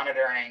have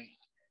monitoring,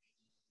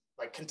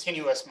 like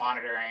continuous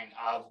monitoring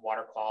of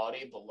water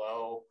quality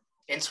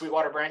in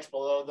Sweetwater Branch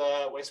below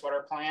the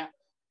wastewater plant,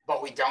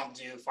 but we don't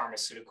do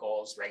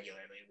pharmaceuticals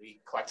regularly.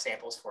 We collect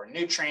samples for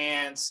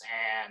nutrients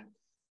and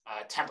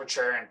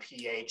temperature and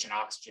pH and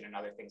oxygen and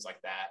other things like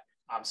that.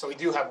 So we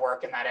do have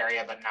work in that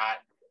area, but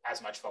not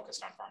as much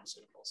focused on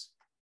pharmaceuticals.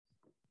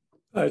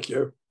 Thank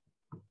you.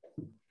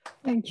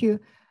 Thank you.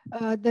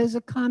 There's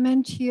a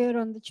comment here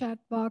on the chat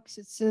box.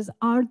 It says,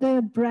 are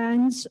there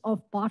brands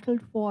of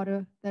bottled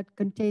water that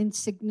contain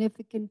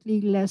significantly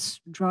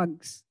less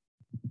drugs?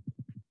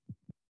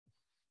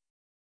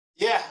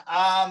 Yeah,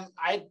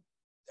 I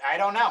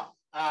don't know.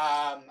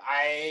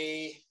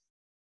 I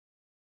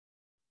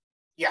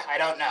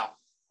don't know.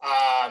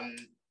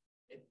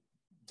 It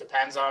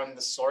depends on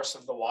the source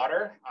of the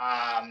water.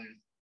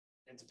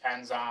 It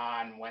depends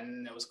on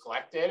when it was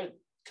collected. It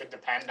could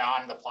depend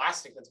on the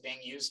plastic that's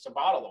being used to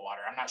bottle the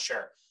water. I'm not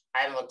sure. I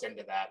haven't looked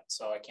into that,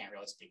 so I can't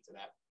really speak to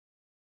that.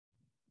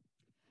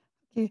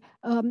 Okay.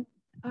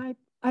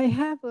 I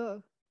have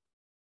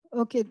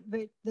okay,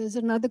 wait, there's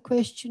another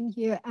question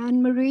here.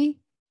 Anne-Marie?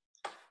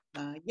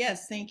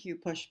 Yes, thank you,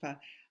 Pushpa.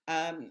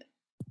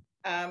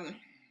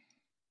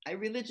 I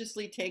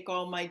religiously take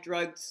all my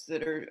drugs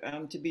that are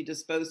to be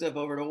disposed of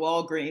over to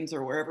Walgreens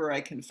or wherever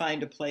I can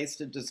find a place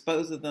to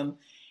dispose of them.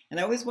 And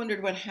I always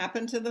wondered what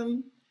happened to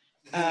them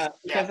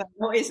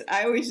because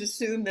I always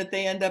assume that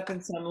they end up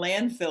in some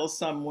landfill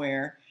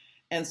somewhere.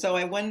 And so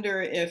I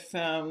wonder if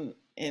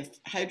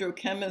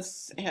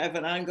hydrochemists have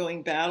an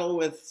ongoing battle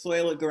with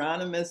soil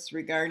agronomists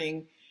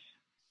regarding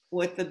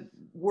what the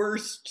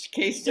worst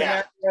case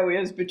Yeah.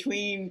 scenario is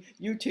between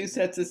you two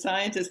sets of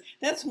scientists.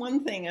 That's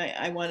one thing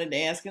I wanted to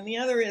ask. And the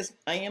other is,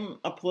 I am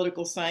a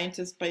political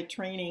scientist by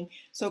training.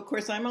 So, of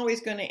course, I'm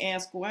always going to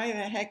ask why the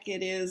heck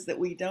it is that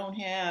we don't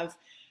have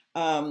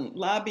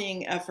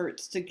lobbying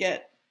efforts to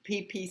get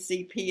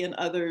PPCP and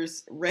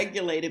others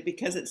regulated,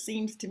 because it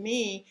seems to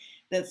me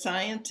that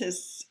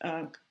scientists'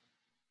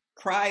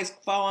 cries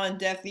fall on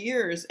deaf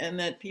ears and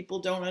that people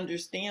don't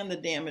understand the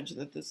damage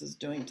that this is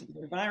doing to the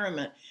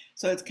environment.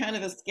 So it's kind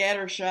of a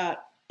scattershot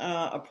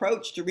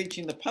approach to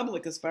reaching the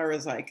public as far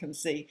as I can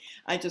see.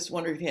 I just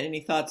wonder if you had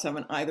any thoughts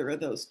on either of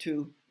those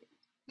two.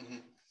 Mm-hmm.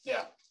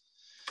 Yeah.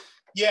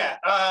 Yeah.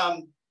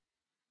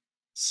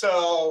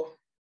 So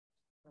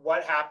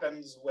what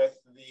happens with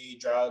the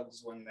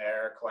drugs when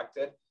they're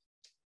collected?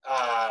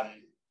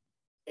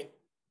 It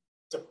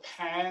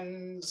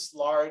depends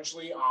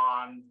largely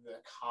on the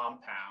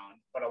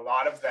compound, but a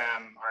lot of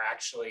them are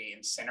actually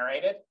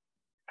incinerated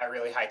at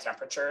really high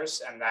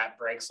temperatures, and that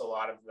breaks a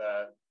lot of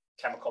the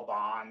chemical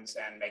bonds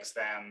and makes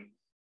them,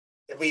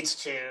 it leads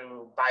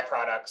to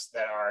byproducts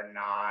that are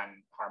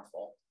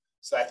non-harmful.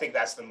 So I think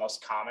that's the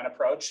most common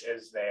approach,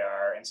 is they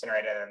are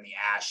incinerated and the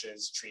ash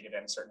is treated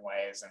in certain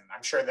ways. And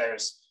I'm sure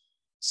there's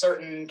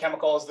certain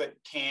chemicals that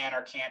can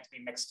or can't be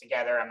mixed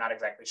together. I'm not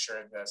exactly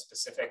sure the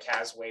specific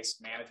has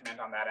waste management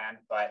on that end,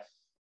 but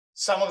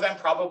some of them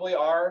probably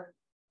are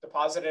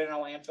deposited in a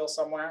landfill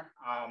somewhere.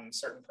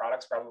 Certain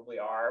products probably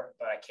are,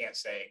 but I can't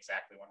say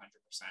exactly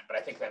 100%. But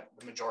I think that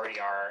the majority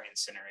are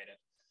incinerated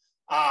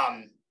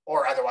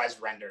or otherwise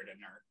rendered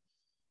inert.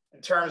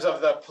 In terms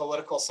of the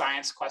political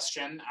science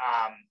question,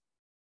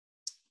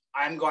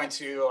 I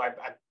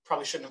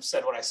probably shouldn't have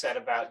said what I said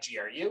about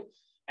GRU.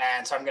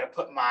 And so I'm going to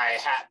put my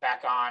hat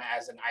back on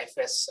as an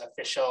IFAS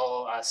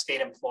official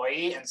state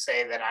employee and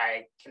say that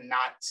I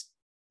cannot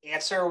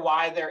answer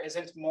why there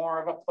isn't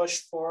more of a push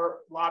for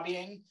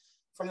lobbying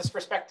from this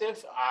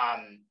perspective.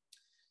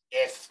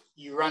 If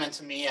you run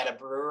into me at a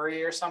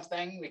brewery or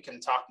something, we can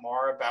talk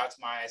more about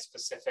my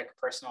specific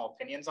personal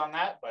opinions on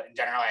that. But in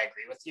general, I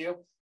agree with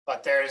you.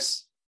 But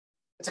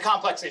it's a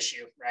complex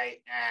issue,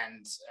 right?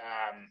 And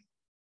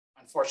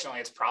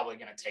unfortunately, it's probably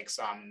going to take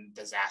some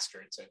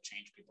disaster to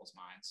change people's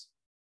minds.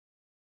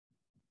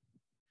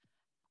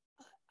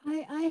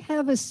 I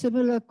have a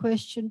similar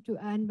question to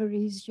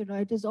Anne-Marie's.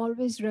 It is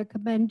always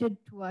recommended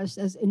to us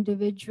as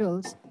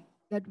individuals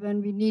that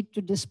when we need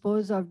to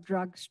dispose of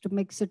drugs, to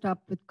mix it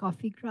up with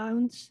coffee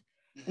grounds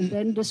and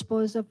then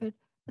dispose of it.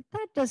 But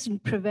that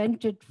doesn't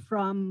prevent it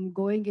from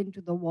going into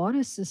the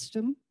water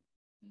system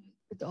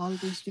with all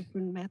these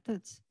different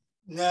methods.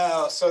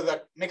 No, so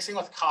the mixing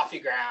with coffee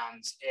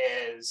grounds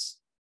is,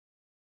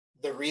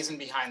 the reason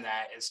behind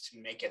that is to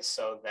make it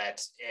so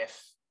that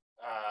if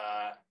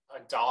a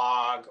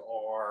dog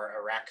or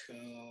a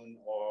raccoon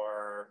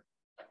or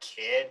a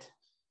kid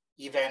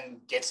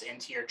even gets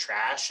into your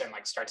trash and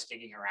starts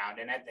digging around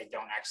in it, they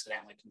don't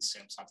accidentally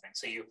consume something.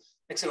 So you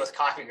mix it with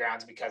coffee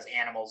grounds because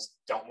animals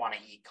don't want to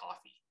eat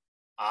coffee.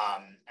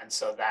 And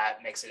so that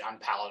makes it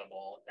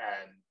unpalatable.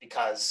 And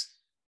because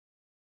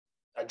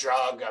a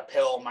drug, a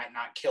pill might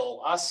not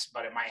kill us,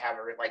 but it might have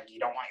you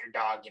don't want your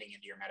dog getting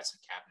into your medicine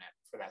cabinet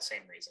for that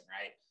same reason,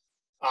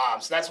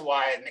 right? So that's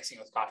why mixing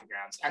with coffee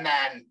grounds. And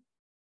then,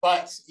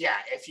 but yeah,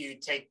 if you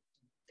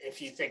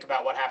think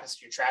about what happens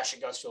to your trash, it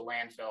goes to a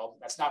landfill.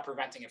 That's not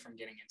preventing it from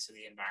getting into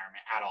the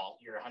environment at all.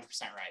 You're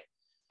 100% right.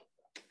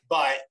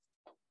 But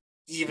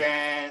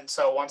even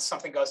so, once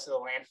something goes to the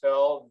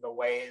landfill, the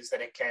ways that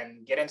it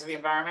can get into the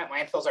environment,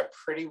 landfills are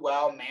pretty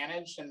well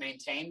managed and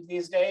maintained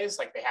these days.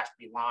 They have to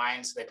be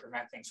lined so they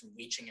prevent things from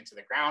leaching into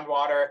the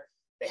groundwater.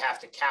 They have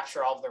to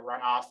capture all of the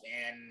runoff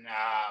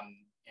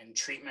in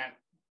treatment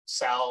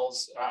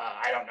cells.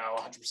 I don't know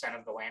 100%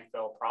 of the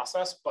landfill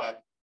process,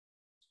 but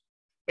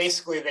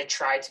basically they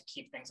try to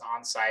keep things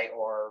on site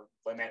or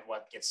limit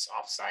what gets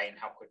off site and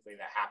how quickly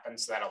that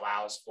happens. So that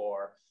allows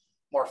for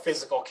more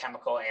physical,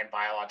 chemical, and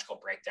biological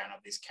breakdown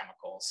of these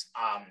chemicals.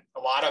 A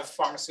lot of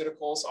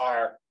pharmaceuticals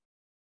are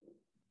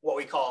what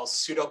we call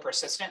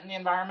pseudo-persistent in the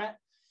environment.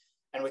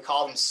 And we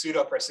call them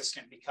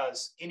pseudo-persistent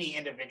because any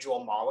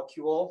individual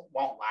molecule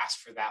won't last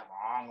for that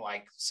long.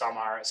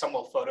 Some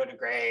will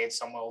photodegrade,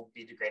 some will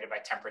be degraded by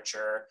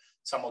temperature,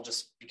 some will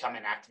just become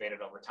inactivated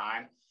over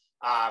time.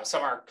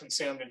 Some are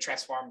consumed and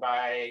transformed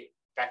by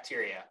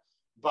bacteria,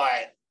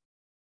 but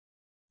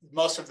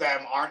most of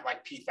them aren't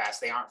like PFAS.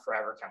 They aren't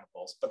forever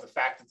chemicals, but the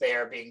fact that they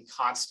are being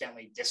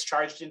constantly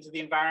discharged into the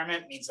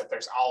environment means that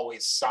there's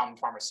always some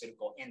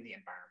pharmaceutical in the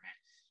environment.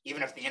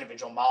 Even if the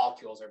individual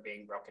molecules are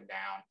being broken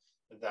down,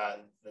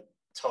 the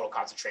total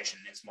concentration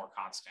is more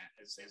constant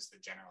is the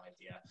general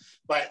idea.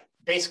 But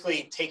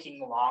basically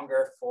taking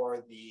longer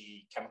for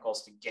the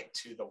chemicals to get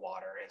to the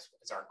water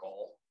is our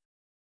goal.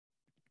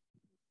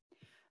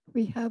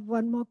 We have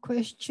one more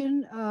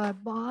question.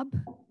 Bob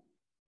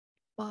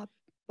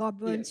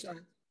Burns. Yes.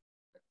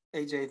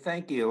 AJ,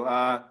 thank you.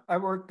 I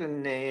worked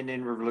in the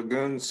Indian River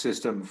Lagoon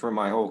system for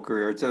my whole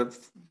career. It's a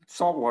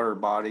saltwater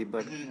body,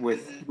 but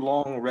with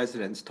long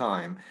residence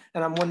time.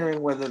 And I'm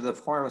wondering whether the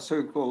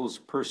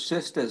pharmaceuticals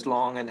persist as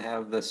long and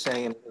have the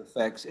same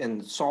effects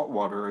in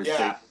saltwater as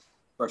they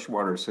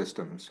freshwater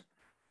systems.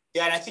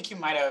 Yeah, and I think you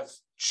might have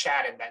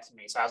chatted that to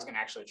me. So I was going to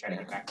actually try to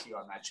get back to you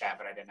on that chat,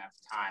 but I didn't have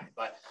time.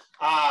 But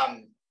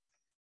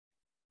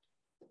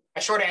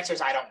my short answer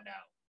is I don't know.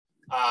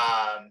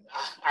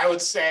 I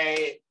would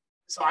say,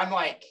 so I'm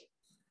like,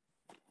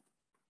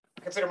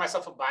 I consider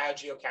myself a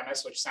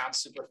biogeochemist, which sounds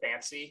super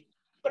fancy,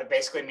 but it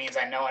basically means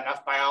I know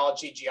enough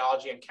biology,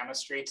 geology, and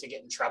chemistry to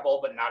get in trouble,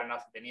 but not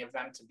enough of any of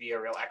them to be a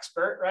real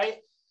expert, right?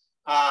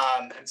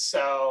 And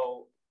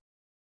so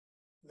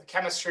the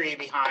chemistry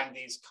behind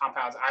these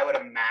compounds, I would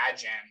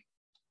imagine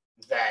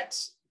that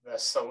the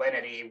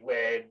salinity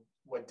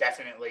would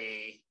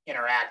definitely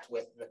interact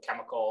with the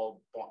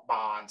chemical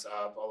bonds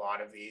of a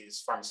lot of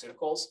these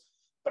pharmaceuticals.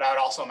 But I would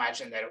also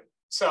imagine that,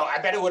 so I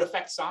bet it would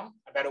affect some.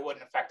 I bet it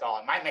wouldn't affect all.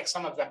 It might make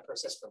some of them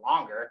persist for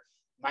longer.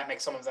 It might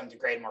make some of them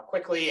degrade more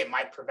quickly. It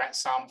might prevent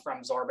some from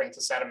absorbing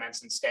to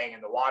sediments and staying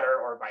in the water,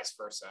 or vice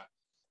versa.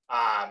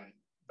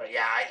 But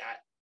yeah,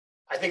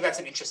 I think that's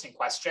an interesting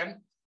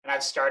question. And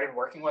I've started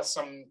working with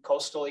some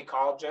coastal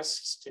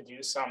ecologists to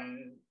do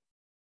some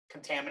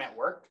contaminant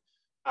work.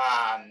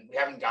 We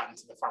haven't gotten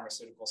to the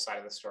pharmaceutical side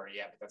of the story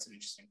yet, but that's an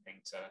interesting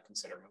thing to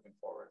consider moving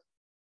forward.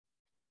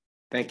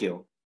 Thank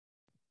you.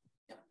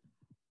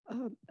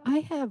 I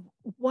have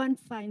one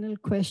final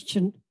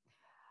question.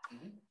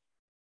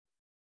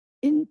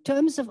 In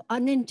terms of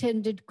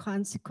unintended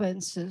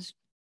consequences,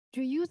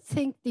 do you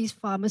think these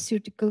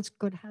pharmaceuticals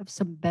could have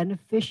some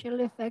beneficial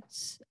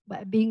effects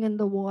by being in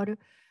the water?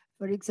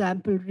 For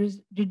example,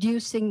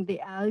 reducing the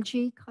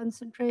algae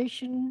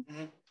concentration,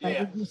 by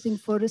reducing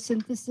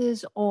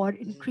photosynthesis, or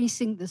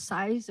increasing the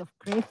size of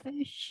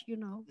crayfish, you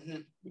know?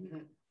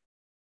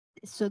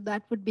 So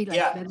that would be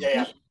like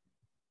beneficial.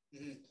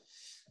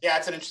 Yeah,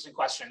 it's an interesting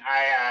question.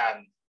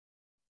 I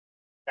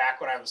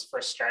back when I was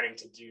first starting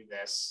to do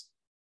this,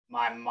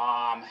 my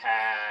mom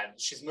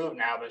she's moved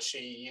now, but she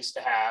used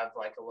to have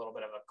like a little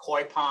bit of a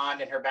koi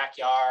pond in her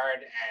backyard,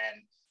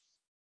 and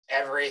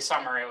every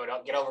summer it would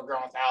get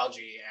overgrown with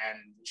algae.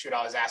 And she would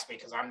always ask me,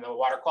 because I'm the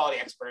water quality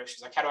expert,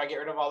 she's like, how do I get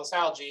rid of all this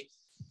algae?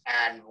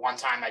 And one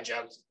time I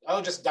joked,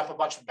 oh, just dump a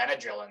bunch of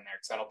Benadryl in there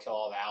because that'll kill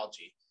all the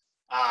algae.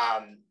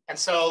 And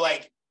so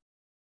like,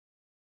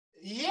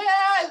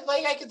 yeah,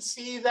 like I could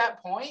see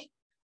that point.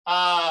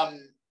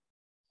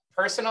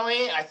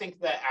 Personally, I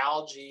think that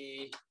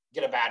algae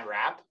get a bad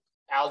rap.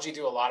 Algae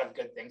do a lot of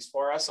good things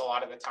for us a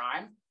lot of the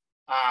time.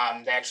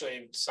 They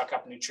actually suck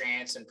up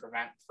nutrients and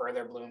prevent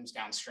further blooms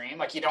downstream.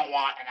 Like, you don't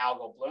want an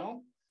algal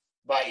bloom,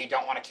 but you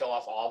don't want to kill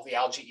off all of the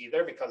algae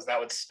either, because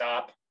that would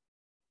stop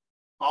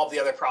all the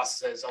other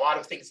processes. A lot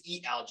of things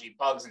eat algae.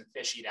 Bugs and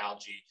fish eat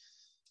algae.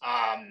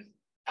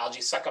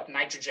 Algae suck up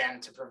nitrogen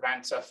to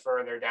prevent a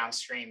further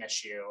downstream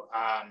issue.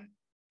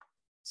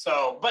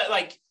 But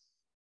like,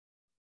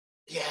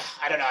 yeah,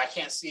 I don't know. I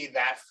can't see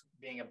that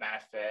being a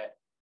benefit,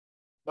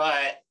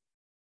 but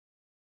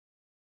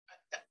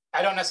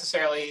I don't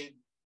necessarily,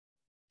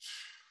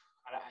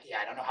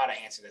 I don't know how to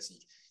answer this.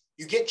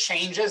 You get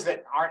changes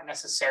that aren't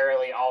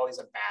necessarily always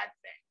a bad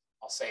thing.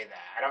 I'll say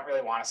that. I don't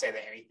really want to say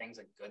that anything's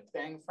a good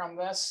thing from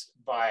this,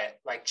 but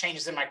like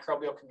changes in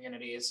microbial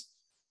communities,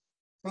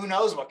 who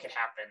knows what could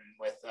happen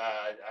with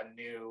a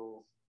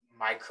new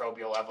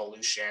microbial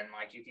evolution.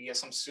 Like, you could get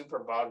some super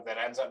bug that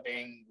ends up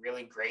being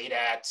really great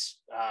at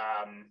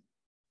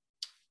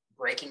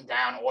breaking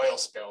down oil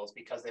spills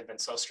because they've been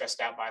so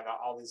stressed out by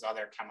all these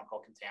other chemical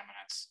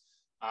contaminants.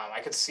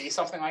 I could see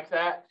something like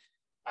that.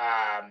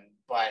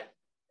 But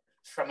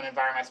from an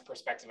environmental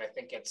perspective, I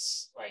think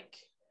it's like,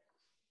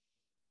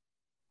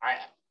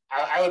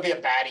 I would be a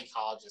bad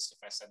ecologist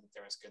if I said that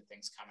there was good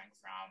things coming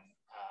from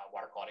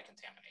water quality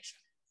contamination.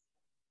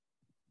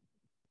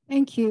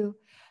 Thank you.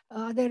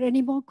 Are there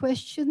any more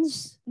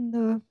questions?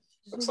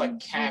 Looks like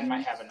Ken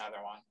might have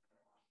another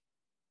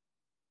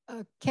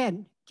one.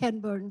 Ken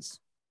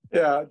Burns.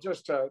 Yeah,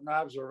 just an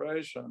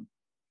observation.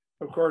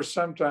 Of course,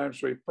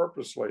 sometimes we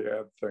purposely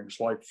add things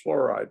like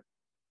fluoride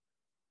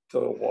to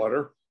the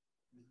water.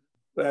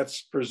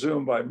 That's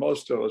presumed by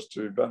most of us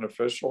to be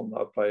beneficial,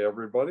 not by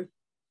everybody.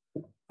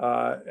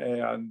 I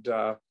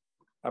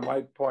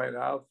might point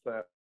out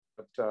that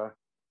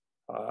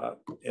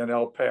in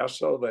El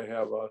Paso, they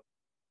have a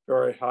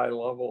very high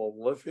level of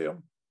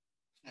lithium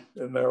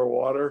in their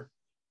water,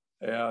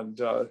 and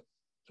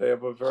they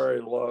have a very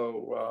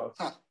low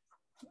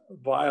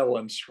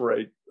violence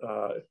rate.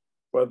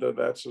 Whether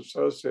that's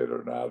associated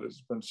or not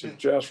has been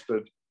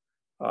suggested,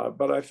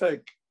 but I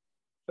think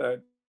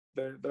that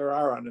there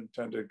are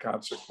unintended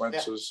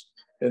consequences.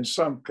 In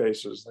some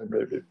cases, they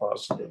may be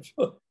positive.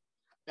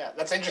 Yeah,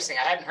 that's interesting.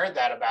 I hadn't heard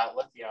that about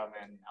lithium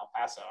in El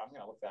Paso. I'm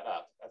going to look that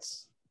up.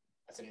 That's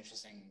an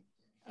interesting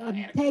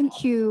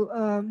thank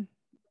you.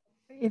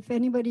 If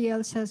anybody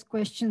else has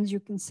questions,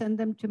 you can send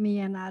them to me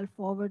and I'll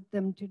forward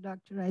them to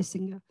Dr.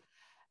 Reisinger.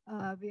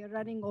 We are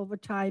running over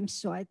time,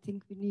 so I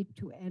think we need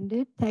to end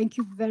it. Thank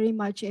you very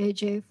much,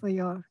 AJ, for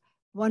your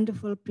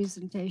wonderful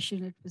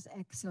presentation. It was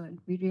excellent.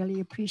 We really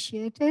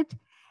appreciate it.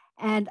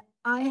 And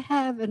I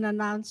have an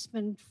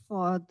announcement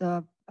for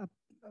the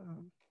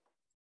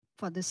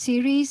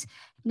series.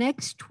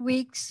 Next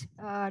week's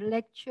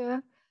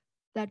lecture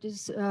that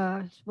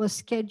was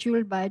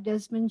scheduled by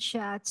Desmond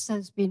Schatz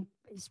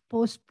is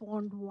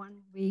postponed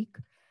 1 week.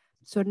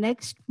 So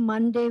next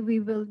Monday,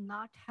 we will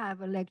not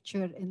have a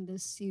lecture in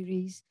this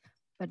series,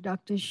 but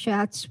Dr.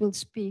 Schatz will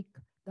speak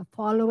the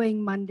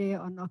following Monday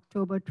on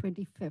October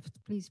 25th.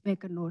 Please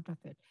make a note of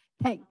it.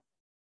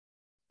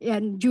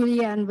 And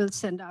Julianne will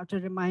send out a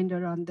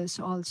reminder on this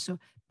also.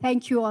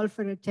 Thank you all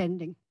for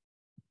attending.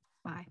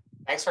 Bye.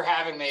 Thanks for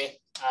having me.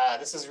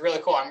 This is really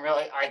cool. I'm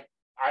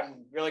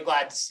really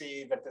glad to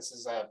see that this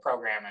is a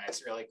program, and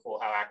it's really cool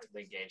how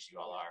actively engaged you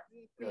all are.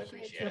 Really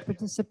appreciate your it.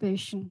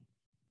 participation.